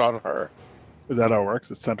centered on her. Is that how it works?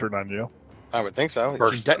 It's centered on you. I would think so. She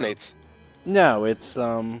Burst. detonates. No, it's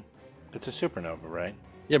a supernova, right?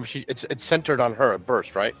 Yeah, but it's centered on her. A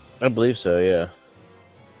burst, right? I believe so, yeah.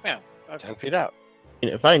 Yeah. Okay. 10 feet out.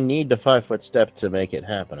 If I need the 5-foot step to make it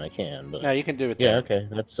happen, I can. But No, you can do it yeah, there.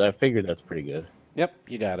 okay. I figured that's pretty good. Yep,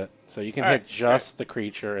 you got it. So you can All hit right, just the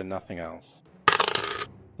creature and nothing else.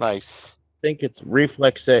 Nice. I think it's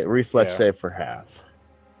reflex Yeah. save for half.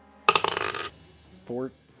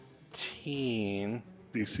 14.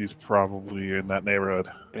 DC's probably in that neighborhood.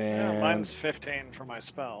 Yeah, And mine's 15 for my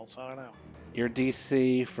spell, so I don't know. your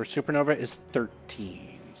DC for Supernova is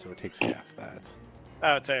 13, so it takes half that.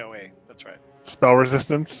 Oh, it's AoE. That's right. Spell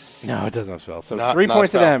resistance. No, it doesn't have spell. So it's Not- 3 not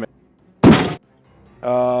points of spell. damage.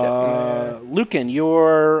 Lucan,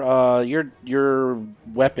 your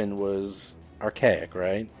weapon was archaic,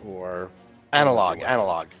 right? Or Analog.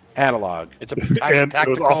 analog. It's a And it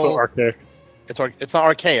was also tactical. archaic. It's not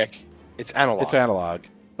archaic. It's analog. It's analog.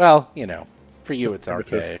 Well, for you it's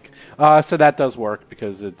archaic. So that does work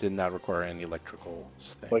because it did not require any electrical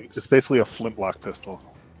things. It's basically a flintlock pistol.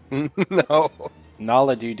 No.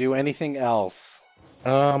 Nala, do you do anything else?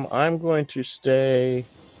 I'm going to stay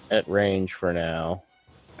at range for now.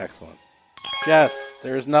 Excellent. Jess,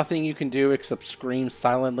 there's nothing you can do except scream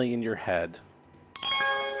silently in your head.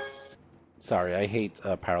 Sorry, I hate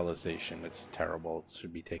paralyzation. It's terrible. It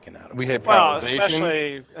should be taken out of We me. hate Well,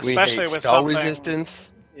 paralyzation. especially we hate with spell something.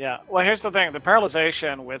 resistance. Yeah. Well, here's the thing: the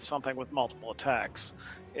paralyzation with something with multiple attacks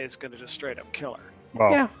is going to just straight up kill her.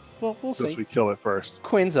 Well, Yeah, well, we'll since see. we kill it first.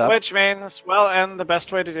 Quinn's up. Which means, well, and the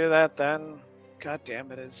best way to do that then, god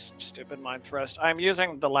damn it, is stupid mind thrust. I'm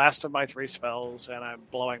using the last of my 3 spells and I'm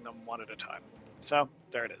blowing them one at a time. So,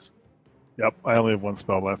 there it is. Yep, I only have 1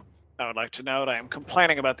 spell left. I would like to note I am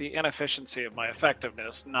complaining about the inefficiency of my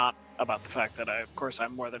effectiveness, not about the fact that of course,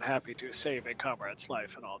 I'm more than happy to save a comrade's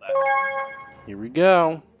life and all that. Here we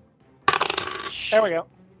go. There we go.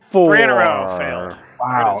 4. 3 in a row failed.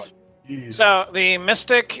 Wow. There it is. Jesus. So, the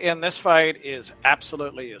Mystic in this fight is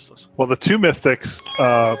absolutely useless. Well, the 2 mystics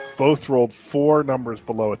both rolled 4 numbers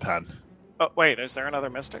below a 10. Oh, wait, is there another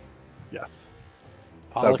Mystic? Yes.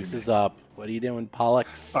 Pollux me. is up. What are you doing,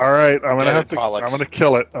 Pollux? All right, I'm gonna Get have it, to. Pollux. I'm gonna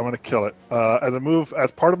kill it. I'm gonna kill it.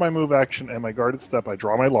 As part of my move action and my guarded step, I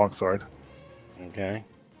draw my longsword. Okay.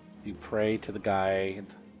 You pray to the guy,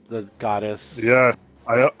 the goddess. Yeah,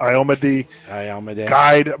 Iomade, Iomade.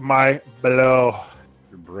 guide my blow.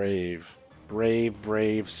 You're brave.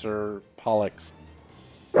 Brave, Sir Pollux.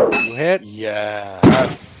 You hit. Yeah.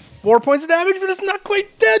 Yes. 4 points of damage, but it's not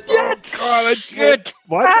quite dead yet. God, I did.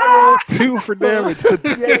 What? I rolled 2 for damage. The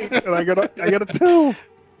D8, and I got a 2.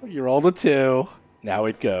 You rolled a 2. Now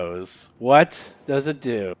it goes. What does it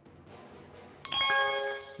do?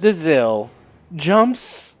 The Zill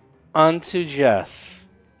jumps onto Jess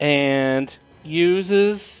and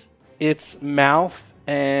uses its mouth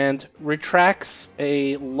and retracts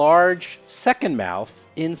a large second mouth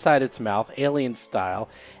inside its mouth, alien style,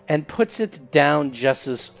 and puts it down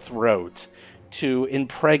Jess's throat to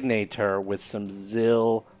impregnate her with some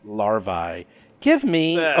Zill larvae. Give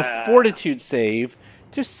me a fortitude save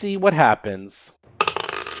to see what happens.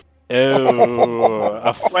 Oh,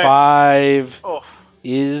 a 5 Oh,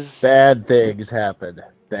 is... Bad things happen.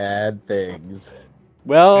 Bad things.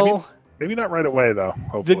 Well... Maybe not right away though. The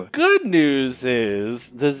Hopefully. good news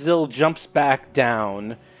is the Zill jumps back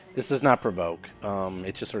down. This does not provoke.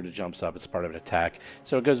 It just sort of jumps up. It's part of an attack.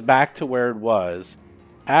 So it goes back to where it was.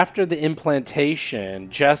 After the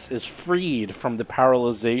implantation, Jess is freed from the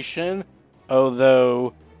paralyzation,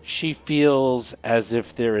 although she feels as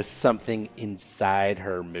if there is something inside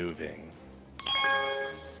her moving.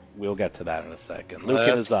 We'll get to that in a second. Lucan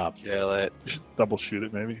Let's is up. Kill it. You should double shoot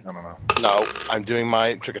it, maybe. I don't know. No, I'm doing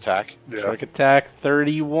my trick attack. Yeah. Trick attack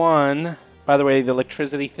 31. By the way, the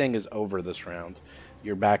electricity thing is over this round.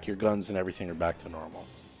 You're back, your guns and everything are back to normal.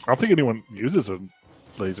 I don't think anyone uses a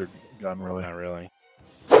laser gun really. Not really.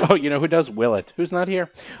 Oh, you know who does? Willet, who's not here.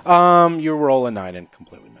 You roll a 9 and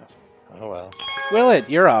completely missed. Oh well. Willet,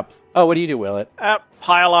 you're up. Oh, what do you do, Willet?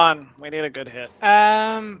 pile on. We need a good hit.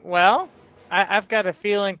 Well, I've got a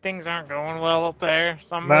feeling things aren't going well up there.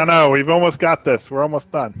 So No, we've almost got this. We're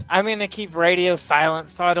almost done. I'm gonna keep radio silent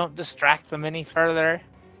so I don't distract them any further.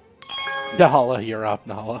 Nala, you're up,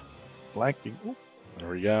 Nala. Flanking. Ooh. There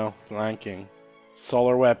we go. Flanking.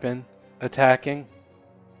 Solar weapon. Attacking.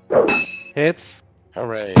 Hits.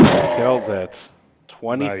 Hooray. Kills it.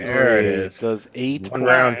 23. Nice. There it is. Does 8 One points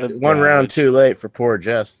round, of one round damage. too late for poor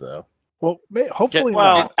Jess, though. Well, hopefully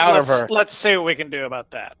Well, not. out of let's, her. let's see what we can do about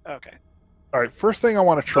that. Okay. All right, first thing I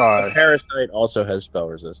want to try. Parasite also has spell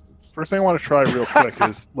resistance. First thing I want to try real quick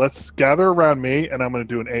is let's gather around me, and I'm going to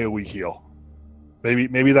do an AOE heal.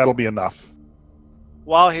 Maybe that'll be enough.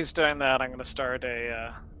 While he's doing that, I'm going to start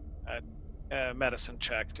a medicine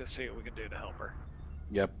check to see what we can do to help her.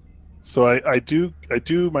 Yep. So I do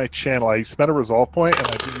my channel. I spend a resolve point, and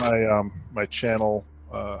I do my channel.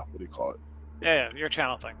 What do you call it? Yeah, your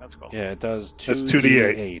channel thing. That's cool. Yeah, it does 2d8. That's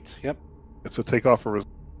 2d8. Yep. So take off a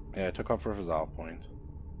resolve. Yeah, I took off a resolve point.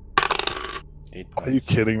 8 points. Are you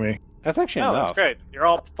kidding me? That's actually No, enough. that's great. You're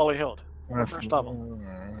all fully healed. That's- First level.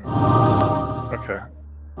 Okay.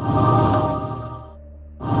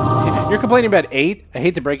 You're complaining about 8. I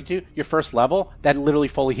hate to break it to you. Your first level, that literally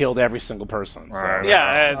fully healed every single person. So. Alright.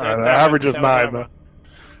 Yeah, The average is 9. Though.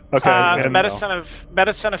 Okay. and- medicine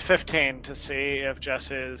of 15 to see if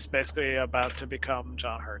Jess is basically about to become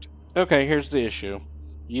John Hurt. Okay, here's the issue.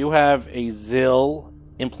 You have a Zill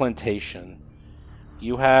implantation.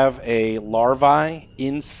 You have a larvae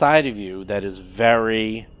inside of you that is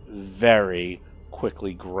very, very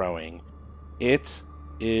quickly growing. It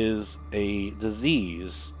is a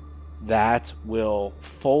disease that will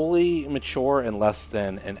fully mature in less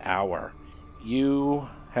than an hour. You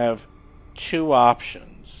have 2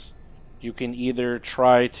 options. You can either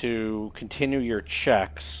try to continue your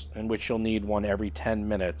checks, in which you'll need one every 10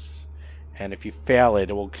 minutes, and if you fail it,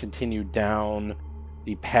 it will continue down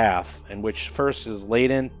the path, in which first is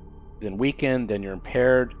latent, then weakened, then you're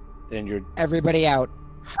impaired, then you're... Everybody out.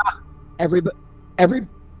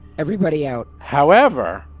 Everybody out.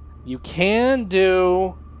 However, you can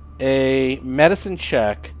do a medicine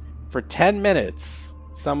check for 10 minutes,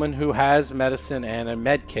 someone who has medicine and a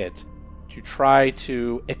med kit, to try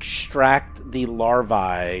to extract the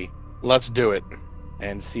larvae Let's do it.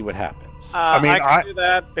 and see what happens. I mean, I can do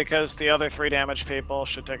that because the other 3 damaged people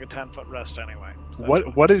should take a 10-foot rest anyway. So that's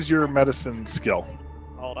fine. What is your medicine skill?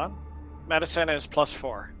 Hold on. Medicine is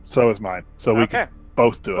 +4. So is mine. So we Okay. can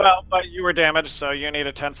both do it. Well, but you were damaged, so you need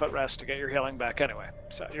a 10-foot rest to get your healing back anyway.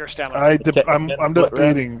 So your stamina. I'm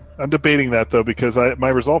debating that though, because my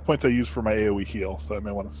resolve points I use for my AoE heal, so I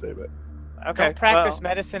may want to save it. Okay. Don't practice well,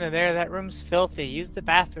 medicine in there. That room's filthy. Use the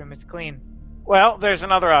bathroom. It's clean. well, there's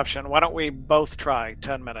another option. Why don't we both try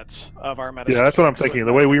 10 minutes of our medicine? Yeah, that's what I'm checks thinking. with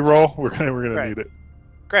The way we medicines? roll, we're gonna Right. need it.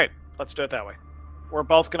 Great. Let's do it that way. We're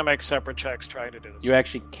both going to make separate checks trying to do this. You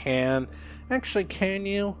actually can. Actually, can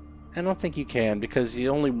you? I don't think you can, because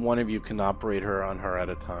only one of you can operate her on her at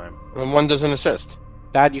a time. And one doesn't assist.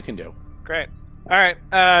 That you can do. Great. All right.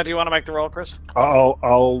 Do you want to make the roll, Chris?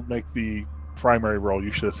 I'll make the primary roll.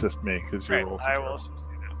 You should assist me because your Great. rolls. I will assist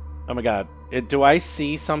you now. Oh my god. Do I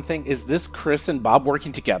see something? Is this Chris and Bob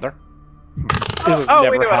working together? This has we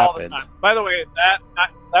never do it all the happened. time. By the way,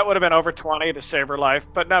 that would have been over 20 to save her life,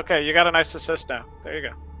 but no, okay, you got a nice assist now. There you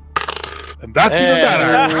go. And that's even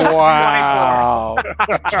better. Wow.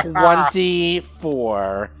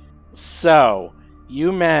 24. So,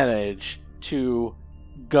 you manage to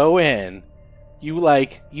go in. You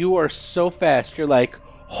are so fast. You're like,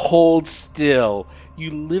 hold still. You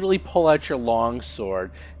literally pull out your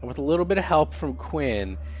longsword, and with a little bit of help from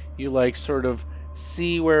Quinn, you sort of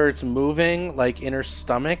see where it's moving, in her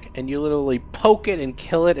stomach, and you literally poke it and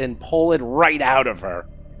kill it and pull it right out of her.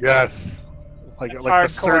 Yes. Like It's the hardcore.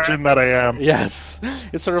 surgeon that I am. Yes.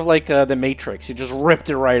 It's sort of like the Matrix. You just ripped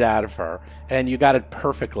it right out of her, and you got it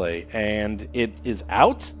perfectly, and it is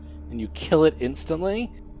out, and you kill it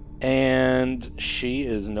instantly, and she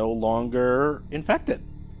is no longer infected.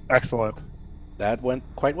 Excellent. That went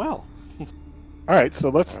quite well. All right, so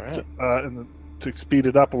let's All right. to speed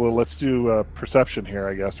it up a little. Let's do perception here,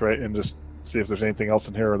 I guess, right? And just see if there's anything else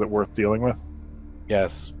in here that worth dealing with.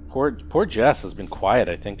 Yes. Poor Jess has been quiet.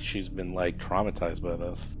 I think she's been traumatized by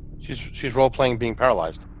this. She's role playing being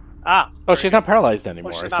paralyzed. Oh, she's not paralyzed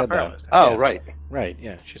anymore. Well, she's I not said paralyzed. that. Oh, Yeah. right. Right,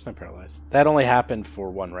 yeah, she's not paralyzed. That only happened for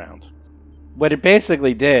 1 round. What it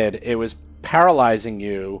basically did, it was paralyzing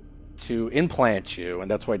you to implant you, and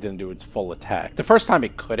that's why it didn't do its full attack. The first time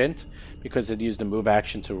it couldn't, because it used a move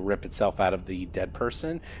action to rip itself out of the dead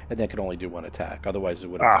person, and then it could only do 1 attack. Otherwise, it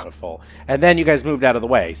would have done a full. And then you guys moved out of the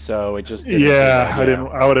way, so it just didn't do that, I didn't.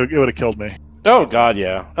 It would have killed me. Oh god,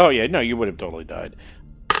 yeah. Oh yeah, no, you would have totally died.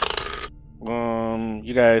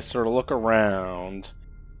 You guys sort of look around,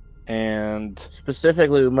 and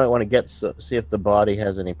Specifically, we might want to see if the body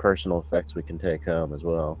has any personal effects we can take home as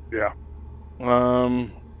well. Yeah.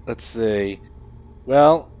 let's see.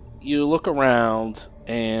 Well, you look around,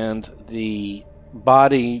 and the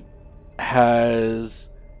body has...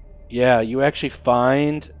 Yeah, you actually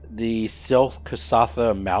find the Silk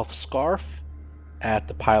Kasatha mouth scarf at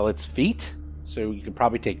the pilot's feet. So you can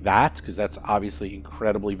probably take that, because that's obviously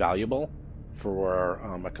incredibly valuable for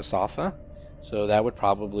a Kasatha. So that would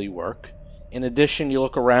probably work. In addition, you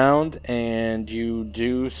look around, and you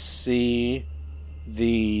do see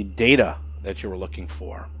the data that you were looking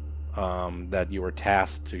for, that you were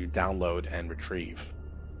tasked to download and retrieve.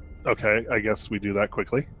 Okay, I guess we do that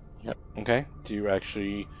quickly. Okay.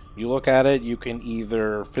 You look at it, you can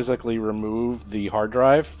either physically remove the hard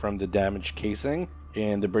drive from the damaged casing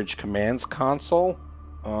in the bridge commands console,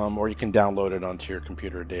 or you can download it onto your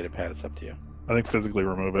computer data pad. It's up to you. I think physically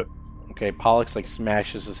remove it. Okay, Pollux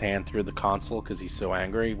smashes his hand through the console because he's so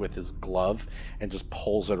angry with his glove and just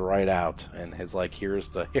pulls it right out. And he's like, here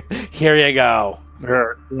you go.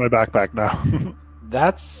 Here, my backpack now.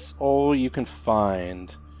 That's all you can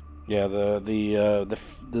find. Yeah, the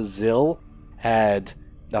Zill had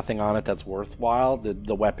nothing on it that's worthwhile.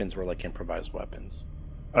 The weapons were like improvised weapons.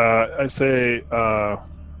 I say, all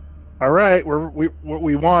right,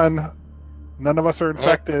 we won. None of us are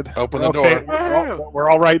infected. Open We're the okay. door.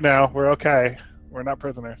 We're all right now. We're okay. We're not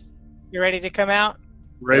prisoners. You ready to come out?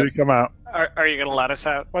 Ready to come out. Are you going to let us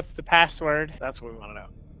out? What's the password? That's what we want to know.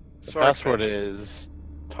 The password is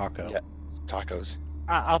Taco. Yeah. Tacos.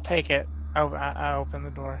 I'll take it. I open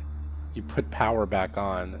the door. You put power back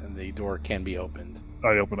on, and the door can be opened.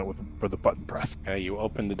 I open it with a button press. Okay, you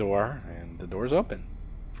open the door, and the door's open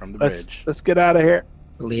from the bridge. Let's get out of here.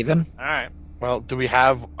 Leaving. All right. Well,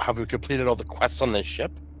 have we completed all the quests on this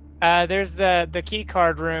ship? There's the key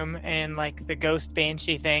card room and like the ghost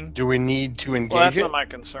banshee thing. Do we need to engage Well, that's it? what my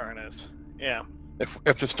concern is. Yeah.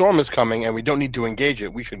 If the storm is coming and we don't need to engage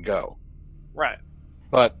it, we should go. Right.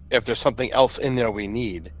 But if there's something else in there we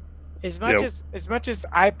need, As much as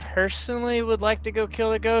I personally would like to go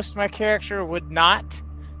kill the ghost, my character would not.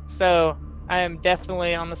 So I am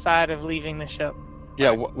definitely on the side of leaving the ship.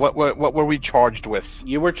 yeah. What were we charged with?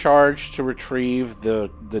 You were charged to retrieve the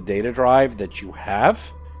data drive that you have,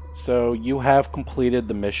 so you have completed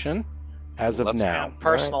the mission as of Let's now.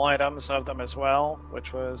 Personal items of them as well,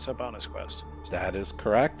 which was a bonus quest. That is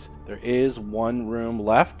correct. There is one room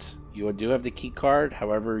left. You do have the key card,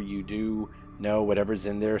 however, you do know whatever's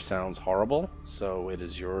in there sounds horrible, so it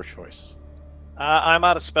is your choice. I'm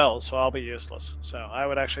out of spells, so I'll be useless. So I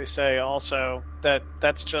would actually say also that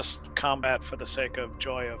that's just combat for the sake of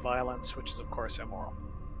joy of violence, which is of course immoral.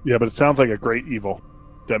 Yeah, but it sounds like a great evil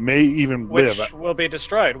that may even Which live. will be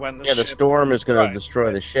destroyed when the Yeah, the ship- storm is going Right. to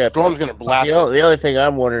destroy the ship. Storm's gonna blast The it. only other thing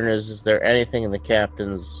I'm wondering is there anything in the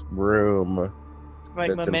captain's room,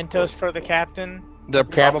 Like That's mementos important. for the captain. There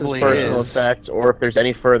captain's probably personal is. effects, or if there's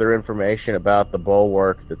any further information about the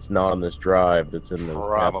bulwark that's not on this drive that's in the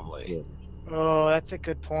Probably. Oh, that's a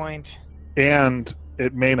good point. And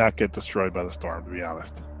it may not get destroyed by the storm, to be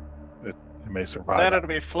honest. It may survive. Then it'll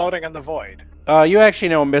be floating in the void. You actually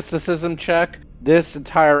know a mysticism check. This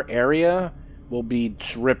entire area will be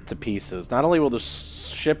ripped to pieces. Not only will the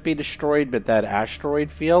ship be destroyed, but that asteroid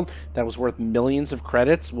field that was worth millions of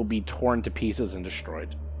credits will be torn to pieces and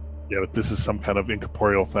destroyed. Yeah, but this is some kind of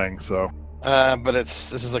incorporeal thing, so But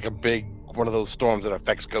this is like a big one of those storms that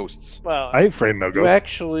affects ghosts. Well, I ain't afraid of no You ghosts.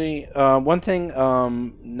 actually, one thing,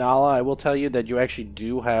 Nala, I will tell you that you actually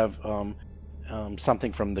do have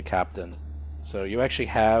something from the captain. So you actually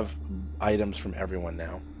have items from everyone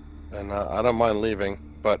now. And I don't mind leaving.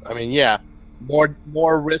 But I mean, yeah,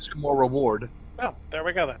 more risk, more reward. oh, there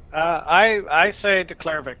we go then. I say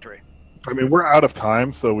declare victory. I mean, we're out of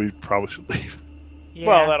time, so we probably should leave. Yeah.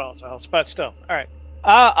 Well, that also helps, but still. All right.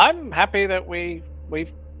 I'm happy that we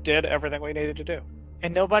did everything we needed to do.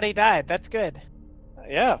 and nobody died. That's good.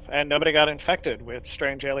 Yeah, and nobody got infected with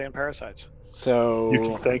strange alien parasites. So You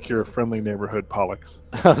can thank your friendly neighborhood Pollux.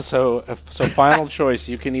 so final choice.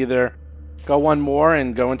 You can either go one more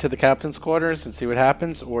and go into the captain's quarters and see what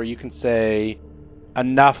happens, or you can say,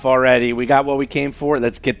 enough already. We got what we came for.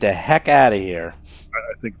 Let's get the heck out of here.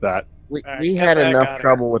 I think that. We, All right, we get had back enough out of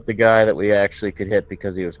trouble with the guy that we actually could hit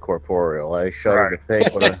because he was corporeal. I shudder to think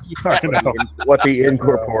I know. what the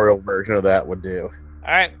incorporeal version of that would do.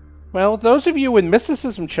 All right. Well, those of you with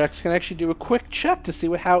mysticism checks can actually do a quick check to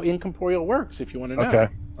see how incorporeal works, if you want to know. Okay,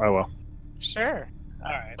 I will. Sure.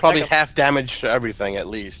 All right. Probably Take a- half damage to everything at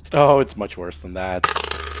least. Oh, it's much worse than that.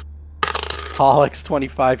 Pollux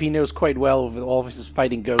 25. He knows quite well of all of his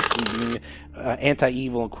fighting ghosts and being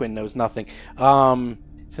anti-evil, and Quinn knows nothing.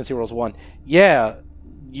 Since he rolls 1. Yeah,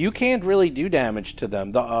 you can't really do damage to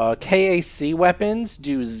them. The KAC weapons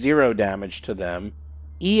do 0 damage to them.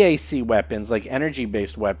 EAC weapons, like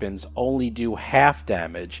energy-based weapons, only do half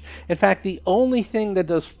damage. In fact, the only thing that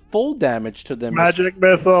does full damage to them Magic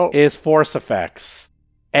missile. is force effects.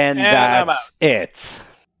 And I'm that's it.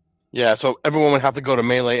 Yeah, so everyone would have to go to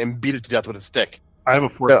melee and beat it to death with a stick. I have a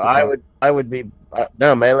force. So baton. I would be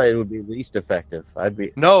no melee would be least effective. I'd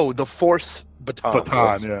be No, the force baton.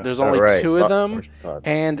 baton. Yeah. There's only right, 2 of but- them.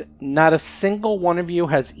 And not a single one of you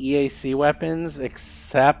has EAC weapons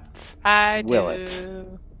except I Will do. it?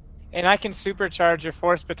 And I can supercharge your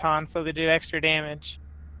force baton so they do extra damage.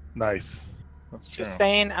 Nice. That's true. Just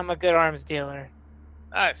saying, I'm a good arms dealer.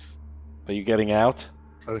 Nice. Are you getting out?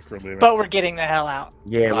 I think we're leaving. But we're getting the hell out.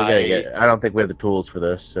 Yeah, we gotta get. I don't think we have the tools for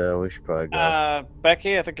this, so we should probably go.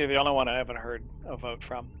 Becky, I think you're the only one I haven't heard a vote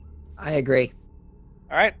from. I agree.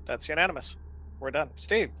 All right, that's unanimous. We're done.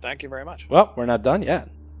 Steve, thank you very much. Well, we're not done yet.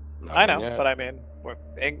 I know, but I mean,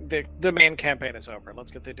 the main campaign is over.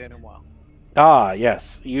 Let's get the denouement. Ah,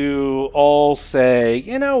 yes. You all say,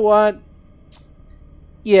 you know what?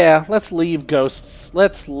 Yeah, let's leave ghosts.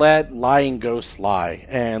 Let's let lying ghosts lie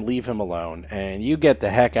and leave him alone. And you get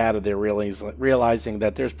the heck out of there realizing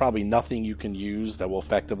that there's probably nothing you can use that will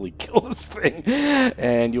effectively kill this thing.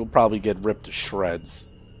 And you'll probably get ripped to shreds.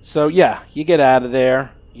 So yeah, you get out of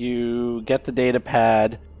there. You get the data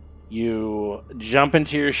pad. You jump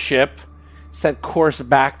into your ship. Set course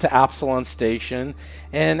back to Absalon Station.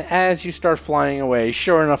 And as you start flying away,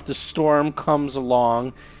 sure enough, the storm comes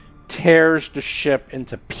along, tears the ship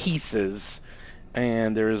into pieces,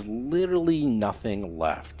 and there is literally nothing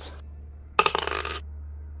left.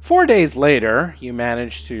 4 days later, you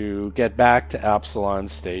manage to get back to Absalon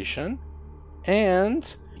Station,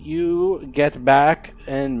 and you get back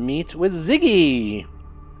and meet with Ziggy.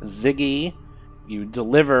 Ziggy, you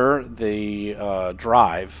deliver the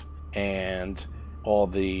drive and all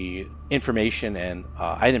the information and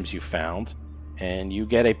items you found, and you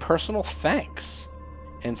get a personal thanks.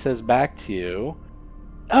 And says back to you,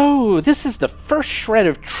 "Oh, this is the first shred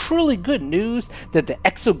of truly good news that the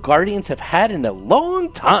Exo Guardians have had in a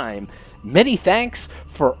long time. Many thanks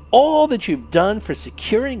for all that you've done for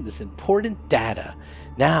securing this important data.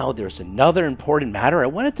 Now, there's another important matter I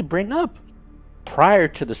wanted to bring up. Prior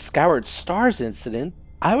to the Scoured Stars incident,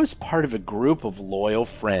 I was part of a group of loyal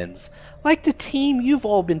friends, like the team you've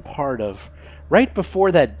all been part of. Right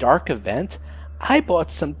before that dark event, I bought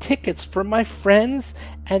some tickets for my friends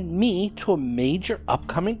and me to a major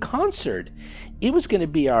upcoming concert. It was going to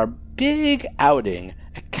be our big outing,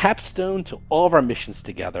 a capstone to all of our missions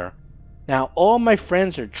together. Now, all my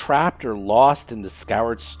friends are trapped or lost in the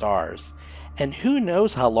Scoured Stars, and who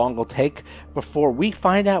knows how long it'll take before we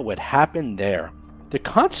find out what happened there. The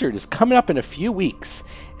concert is coming up in a few weeks,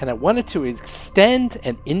 and I wanted to extend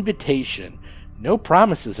an invitation. No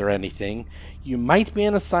promises or anything. You might be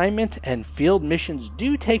on assignment, and field missions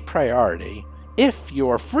do take priority. If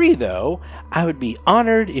you're free, though, I would be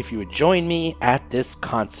honored if you would join me at this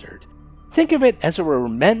concert. Think of it as a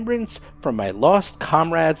remembrance for my lost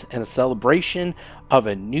comrades and a celebration of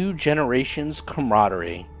a new generation's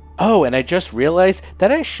camaraderie. Oh, and I just realized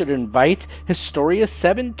that I should invite Historia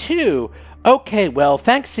 7 too. Okay, well,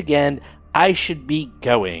 thanks again. I should be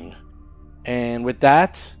going." And with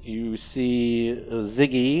that, you see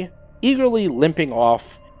Ziggy eagerly limping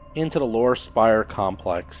off into the Lore Spire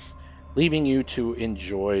complex, leaving you to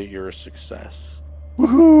enjoy your success.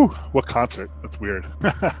 Woohoo! What concert? That's weird.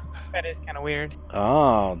 That is kind of weird.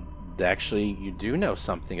 Oh, actually, you do know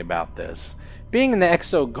something about this. Being in the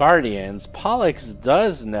Exo Guardians, Pollux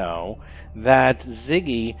does know that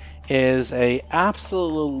Ziggy is a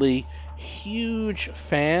absolutely huge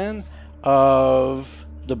fan of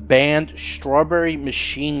the band Strawberry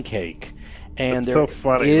Machine Cake. And That's there so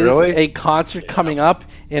funny. is Really? a concert coming up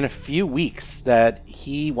in a few weeks that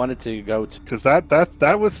he wanted to go to. Because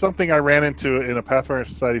that was something I ran into in a Pathfinder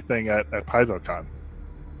Society thing at PaizoCon,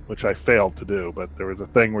 which I failed to do. But there was a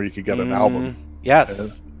thing where you could get an album.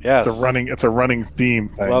 Yes, yes. It's a running theme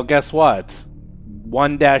thing. Well, guess what?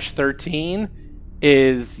 1-13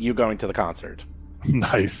 is you going to the concert.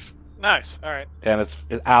 Nice. Nice. All right. And it's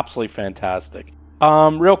absolutely fantastic.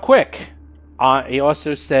 Real quick, he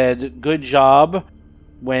also said, good job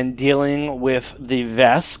when dealing with the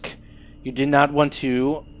Vesk. You did not want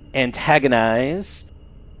to antagonize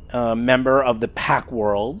a member of the Pack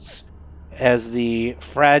Worlds, as the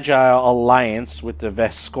fragile alliance with the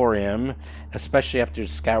Veskorium, especially after the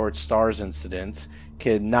Scoured Stars incident,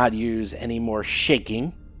 could not use any more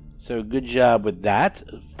shaking. So good job with that.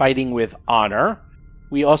 Fighting with honor.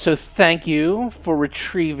 We also thank you for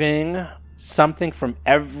retrieving something from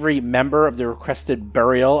every member of the requested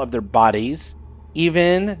burial of their bodies.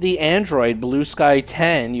 Even the android Blue Sky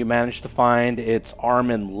 10, you managed to find its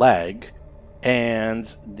arm and leg.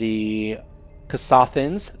 And the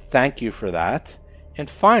Kasathans, thank you for that. And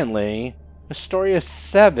finally, Historia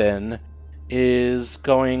 7 is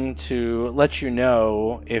going to let you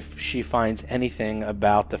know if she finds anything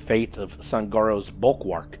about the fate of Sangoro's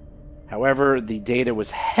bulwark. However, the data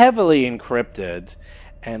was heavily encrypted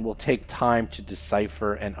and will take time to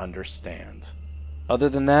decipher and understand. Other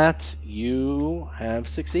than that, you have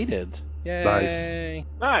succeeded. Yay!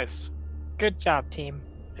 Nice. Good job, team.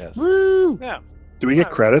 Yes. Woo! Yeah. Do we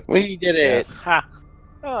get credit? We did it. Yes. Ha.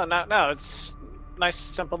 Oh, no, it's nice,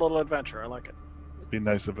 simple little adventure. I like it. It'd be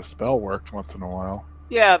nice if a spell worked once in a while.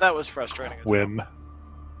 Yeah, that was frustrating. As well.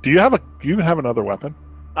 Do you even have another weapon?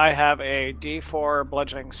 I have a D4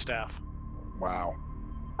 bludgeoning staff. Wow.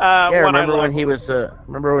 Remember when he was?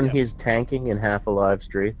 Remember when he's tanking in Half Alive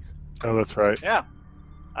Streets? Oh, that's right. Yeah,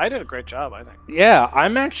 I did a great job, I think. Yeah,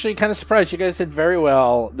 I'm actually kind of surprised. You guys did very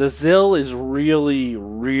well. The Zill is really,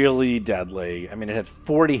 really deadly. I mean, it had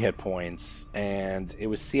 40 hit points, and it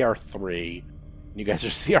was CR3. You guys are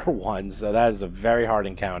CR1, so that is a very hard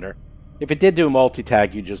encounter. If it did do a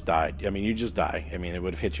multi-tag, you just died. I mean, you just die. I mean, it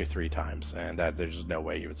would have hit you 3 times, and there's just no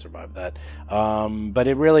way you would survive that. But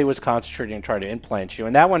it really was concentrating and trying to implant you.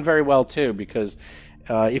 And that went very well, too, because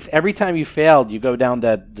if every time you failed, you go down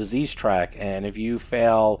that disease track, and if you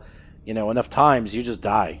fail, enough times, you just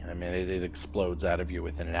die. I mean, it explodes out of you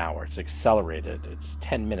within an hour. It's accelerated. It's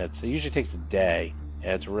 10 minutes. It usually takes a day.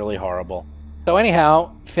 Yeah, it's really horrible. So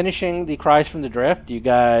anyhow, finishing the Cries from the Drift, you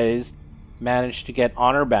guys managed to get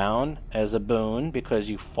Honor Bound as a boon because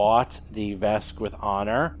you fought the Vesk with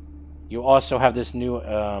honor. You also have this new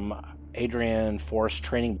Adrian Force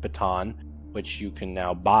training baton, which you can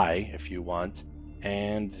now buy if you want.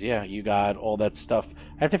 And yeah, you got all that stuff.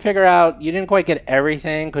 I have to figure out, you didn't quite get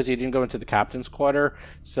everything because you didn't go into the captain's quarter,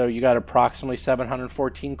 so you got approximately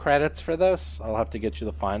 714 credits for this. I'll have to get you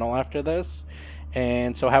the final after this.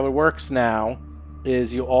 And so how it works now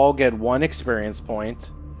is you all get 1 experience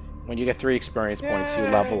point. When you get 3 experience points, you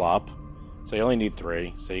level up. So you only need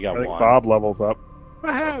 3, so you got 1. Bob levels up.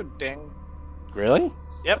 Woohoo, ding. Really?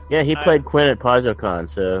 Yep. Yeah, he played Quinn at PaizoCon,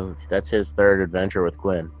 so that's his 3rd adventure with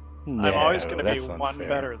Quinn. I'm always going to be one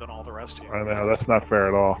better than all the rest of you. I know, that's not fair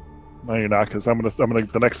at all. No, you're not, because I'm gonna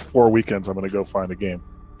the next 4 weekends I'm gonna go find a game.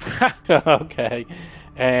 Okay.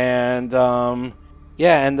 And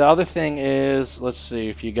and the other thing is, let's see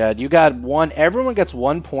if you got 1. Everyone gets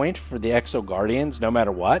 1 point for the Exo Guardians, no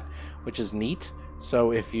matter what, which is neat.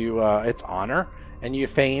 So if you, it's honor, and you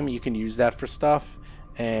fame, you can use that for stuff,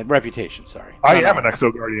 and reputation. Sorry, I am an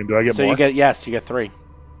Exo Guardian. Do I get more? So you get 3.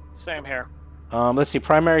 Same here. Let's see,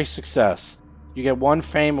 primary success. You get 1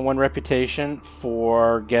 fame and 1 reputation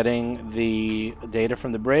for getting the data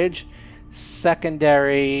from the bridge.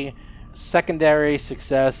 Secondary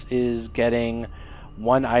success is getting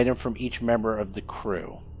 1 item from each member of the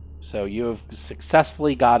crew. So you have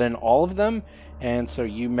successfully gotten all of them, and so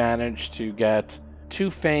you managed to get 2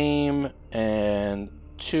 fame and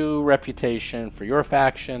 2 reputation for your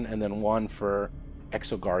faction, and then 1 for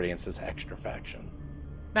Exo Guardians as extra faction.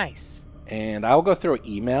 Nice. And I'll go through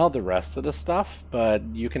email the rest of the stuff, but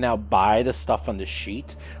you can now buy the stuff on the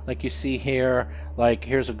sheet. Like you see here,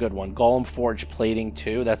 here's a good one. Golem Forge Plating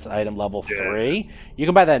 2, that's item level 3. You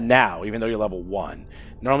can buy that now, even though you're level 1.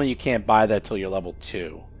 Normally you can't buy that till you're level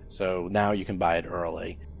 2. So now you can buy it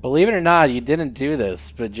early. Believe it or not, you didn't do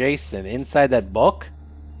this, but Jason, inside that book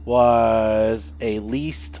was a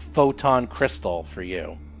leased photon crystal for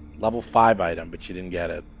you. Level 5 item, but you didn't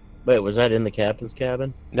get it. Wait, was that in the captain's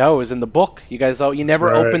cabin? No, it was in the book. You guys, you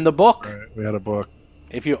never opened the book. Right. We had a book.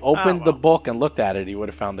 If you opened the book and looked at it, you would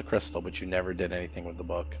have found the crystal, but you never did anything with the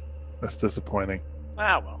book. That's disappointing.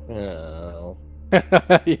 Well. Oh.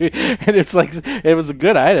 And it's it was a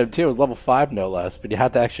good item too. It was level 5 no less, but you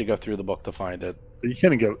had to actually go through the book to find it. You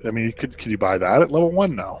can't get. I mean, could you buy that at level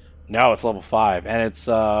 1 now? No, it's level 5, and it's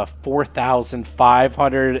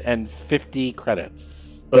 4,550 credits.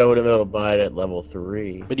 But I would have been able to buy it at level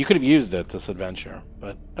 3. But you could have used it this adventure.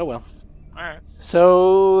 But oh well. All right.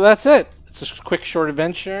 So that's it. It's a quick, short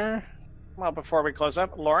adventure. Well, before we close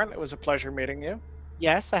up, Lauren, it was a pleasure meeting you.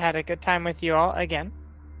 Yes, I had a good time with you all again.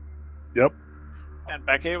 Yep. And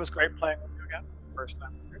Becky, it was great playing with you again. First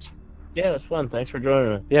time. Yeah, it was fun. Thanks for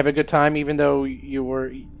joining me. You have a good time, even though you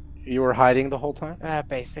were hiding the whole time.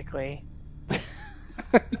 Basically.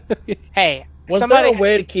 Hey, Was there a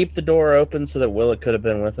way to keep the door open so that Willa could have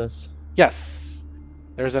been with us? Yes.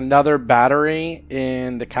 There's another battery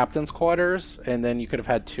in the captain's quarters, and then you could have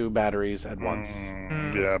had 2 batteries at once.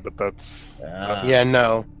 Yeah, but that's... Yeah,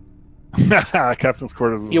 no. Captain's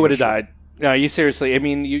quarters... You would have died. No, you seriously. I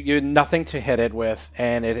mean, you had nothing to hit it with,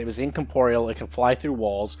 and it was incorporeal. It can fly through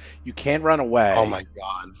walls. You can't run away. Oh my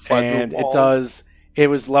god. And it does... It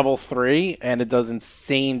was level 3, and it does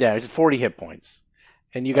insane damage. 40 hit points.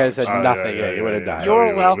 And you guys had nothing. Yeah, you would have died.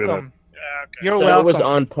 You're welcome. Okay. You're so welcome. It was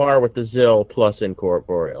on par with the Zill plus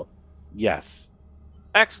incorporeal. Yes.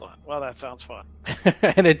 Excellent. Well, that sounds fun.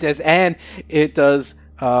 and it does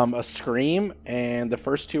a scream, and the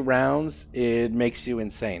first 2 rounds it makes you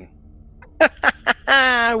insane.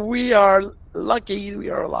 We are lucky we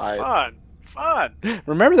are alive. Fun.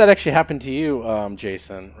 Remember that actually happened to you,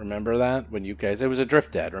 Jason. Remember that when you guys? It was a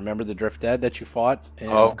Drift Dead. Remember the Drift Dead that you fought? In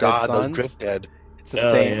Oh Dead God, those Sons? Drift Dead. It's the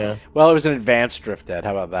same. Yeah. Well, it was an advanced Drift Dead.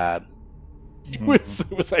 How about that? It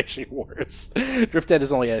was actually worse. Drift Dead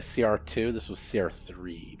is only a CR2. This was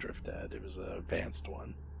CR3 Drift Dead. It was an advanced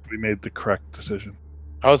one. We made the correct decision.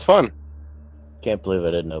 That was fun. Can't believe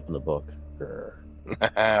I didn't open the book.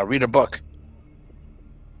 Grr. Read a book.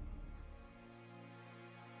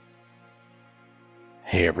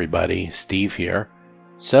 Hey everybody, Steve here.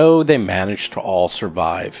 So they managed to all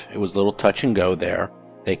survive. It was a little touch and go there.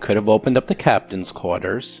 They could have opened up the captain's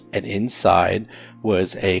quarters, and inside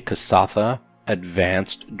was a Kasatha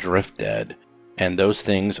Advanced Drift Dead. And those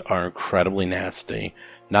things are incredibly nasty.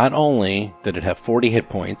 Not only did it have 40 hit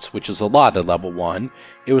points, which is a lot at level 1,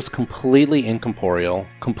 it was completely incorporeal,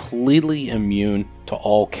 completely immune to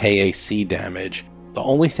all KAC damage. The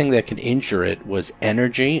only thing that could injure it was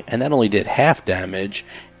energy, and that only did half damage,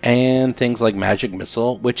 and things like magic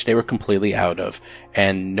missile, which they were completely out of.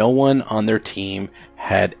 And no one on their team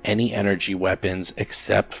had any energy weapons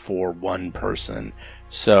except for one person.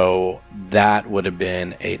 So that would have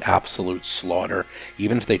been an absolute slaughter.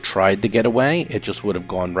 Even if they tried to get away, it just would have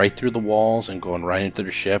gone right through the walls and gone right into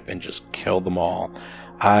the ship and just killed them all.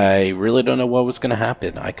 I really don't know what was going to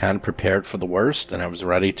happen. I kind of prepared for the worst, and I was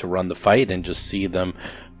ready to run the fight and just see them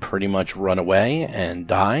pretty much run away and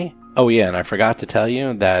die. Oh yeah, and I forgot to tell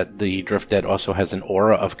you that the Drift Dead also has an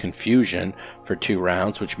aura of confusion for 2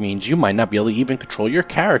 rounds, which means you might not be able to even control your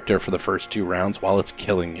character for the first 2 rounds while it's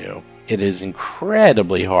killing you. It is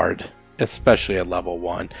incredibly hard, especially at level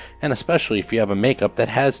 1, and especially if you have a makeup that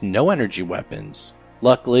has no energy weapons.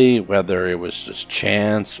 Luckily, whether it was just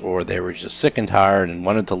chance or they were just sick and tired and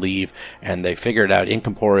wanted to leave, and they figured out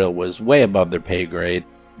incorporeal was way above their pay grade,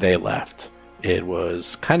 they left. It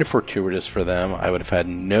was kind of fortuitous for them. I would have had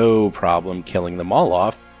no problem killing them all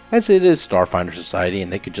off, as it is Starfinder Society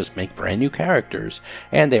and they could just make brand new characters.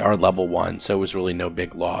 And they are level 1, so it was really no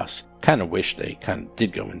big loss. Kind of wish they kind of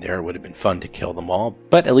did go in there. It would have been fun to kill them all.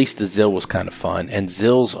 But at least the Zill was kind of fun. And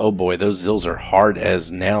Zills, oh boy, those Zills are hard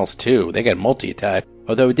as nails too. They got multi-attack.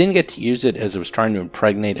 Although it didn't get to use it as it was trying to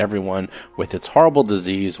impregnate everyone with its horrible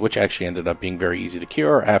disease, which actually ended up being very easy to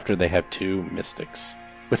cure after they had 2 mystics.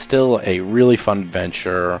 But still a really fun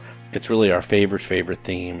adventure. It's really our favorite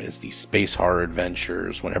theme is the space horror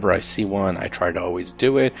adventures. Whenever I see one, I try to always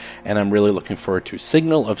do it, and I'm really looking forward to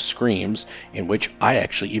Signal of Screams, in which I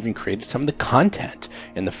actually even created some of the content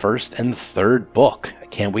in the 1st and the 3rd book. I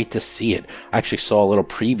can't wait to see it. I actually saw a little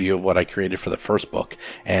preview of what I created for the 1st book,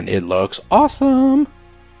 and it looks awesome!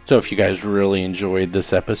 So if you guys really enjoyed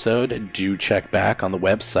this episode, do check back on the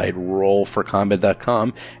website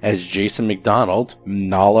rollforcombat.com as Jason McDonald,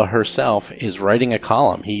 Nala herself, is writing a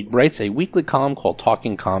column. He writes a weekly column called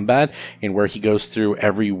Talking Combat, in where he goes through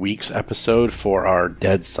every week's episode for our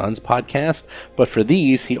Dead Sons podcast. But for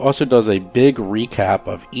these, he also does a big recap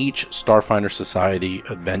of each Starfinder Society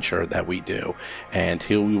adventure that we do. And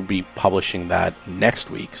he will be publishing that next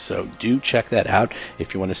week. So do check that out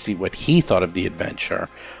if you want to see what he thought of the adventure.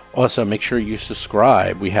 Also, make sure you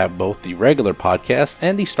subscribe. We have both the regular podcast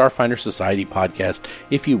and the Starfinder Society podcast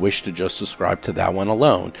if you wish to just subscribe to that one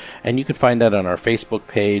alone. And you can find that on our Facebook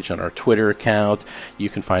page, on our Twitter account. You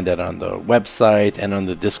can find that on the website and on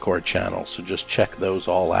the Discord channel. So just check those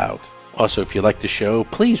all out. Also, if you like the show,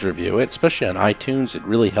 please review it, especially on iTunes. It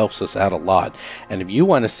really helps us out a lot. And if you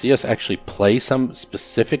want to see us actually play some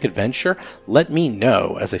specific adventure, let me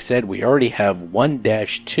know. As I said, we already have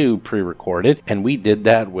 1-2 pre-recorded, and we did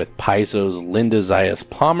that with Paizo's Linda Zayas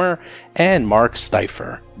Palmer and Mark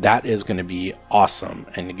Stifer. That is going to be awesome,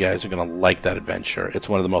 and you guys are going to like that adventure. It's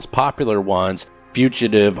one of the most popular ones.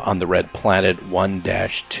 Fugitive on the Red Planet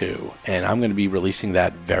 1-2. And I'm going to be releasing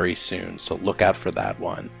that very soon, so look out for that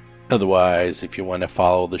one. Otherwise, if you want to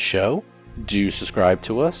follow the show, do subscribe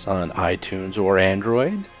to us on iTunes or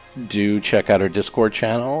Android. Do check out our Discord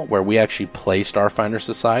channel, where we actually play Starfinder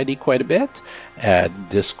Society quite a bit at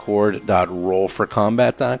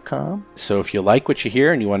discord.rollforcombat.com. So if you like what you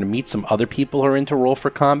hear and you want to meet some other people who are into Roll for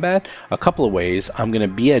Combat, a couple of ways. I'm going to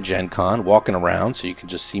be at Gen Con walking around, so you can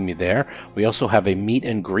just see me there. We also have a meet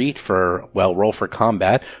and greet for, Roll for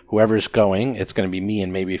Combat. Whoever's going, it's going to be me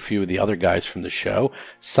and maybe a few of the other guys from the show.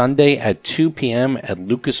 Sunday at 2 p.m. at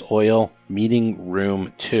Lucas Oil Meeting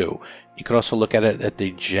Room 2. You could also look at it at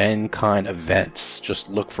the Gen Con events.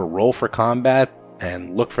 Just look for Roll for Combat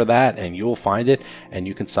and look for that, and you'll find it, and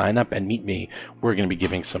you can sign up and meet me. We're going to be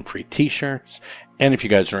giving some free t-shirts. And if you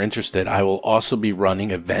guys are interested, I will also be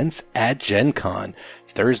running events at Gen Con.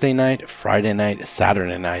 Thursday night, Friday night,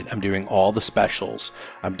 Saturday night. I'm doing all the specials.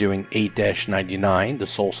 I'm doing 8-99, the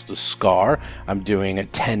Solstice Scar. I'm doing a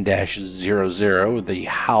 10-00, the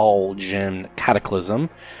Howl Gem Cataclysm.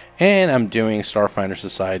 And I'm doing Starfinder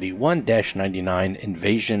Society 1-99,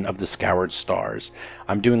 Invasion of the Scoured Stars.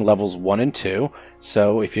 I'm doing levels 1 and 2,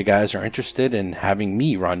 so if you guys are interested in having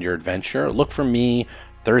me run your adventure, look for me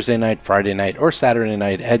Thursday night, Friday night, or Saturday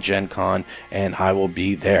night at Gen Con, and I will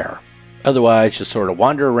be there. Otherwise, just sort of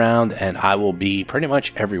wander around, and I will be pretty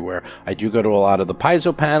much everywhere. I do go to a lot of the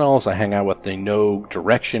Paizo panels. I hang out with the No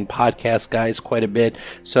Direction podcast guys quite a bit.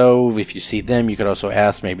 So if you see them, you could also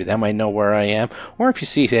ask. Maybe they might know where I am. Or if you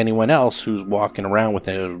see anyone else who's walking around with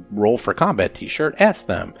a Roll for Combat t-shirt, ask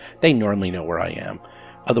them. They normally know where I am.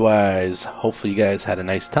 Otherwise, hopefully you guys had a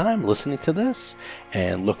nice time listening to this,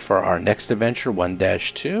 and look for our next adventure,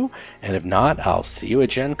 1-2, and if not, I'll see you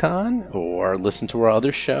at Gen Con, or listen to our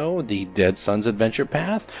other show, the Dead Sons Adventure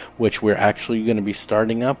Path, which we're actually going to be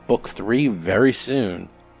starting up Book 3 very soon.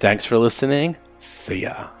 Thanks for listening. See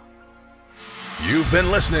ya. You've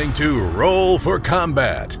been listening to Roll for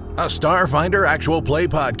Combat, a Starfinder actual play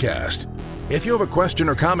podcast. If you have a question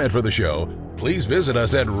or comment for the show, please visit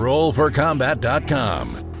us at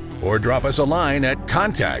rollforcombat.com or drop us a line at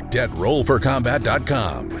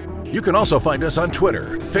contact@rollforcombat.com. You can also find us on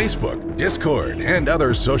Twitter, Facebook, Discord, and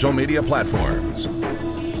other social media platforms.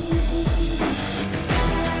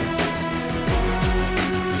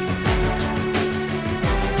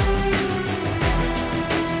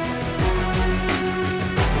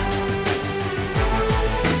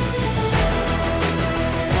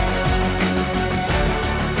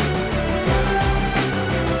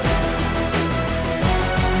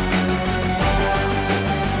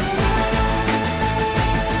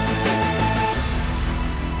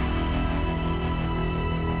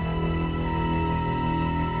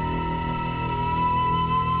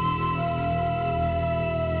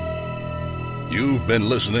 You've been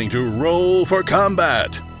listening to Roll for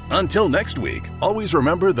Combat. Until next week, always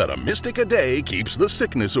remember that a mystic a day keeps the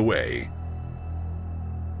sickness away.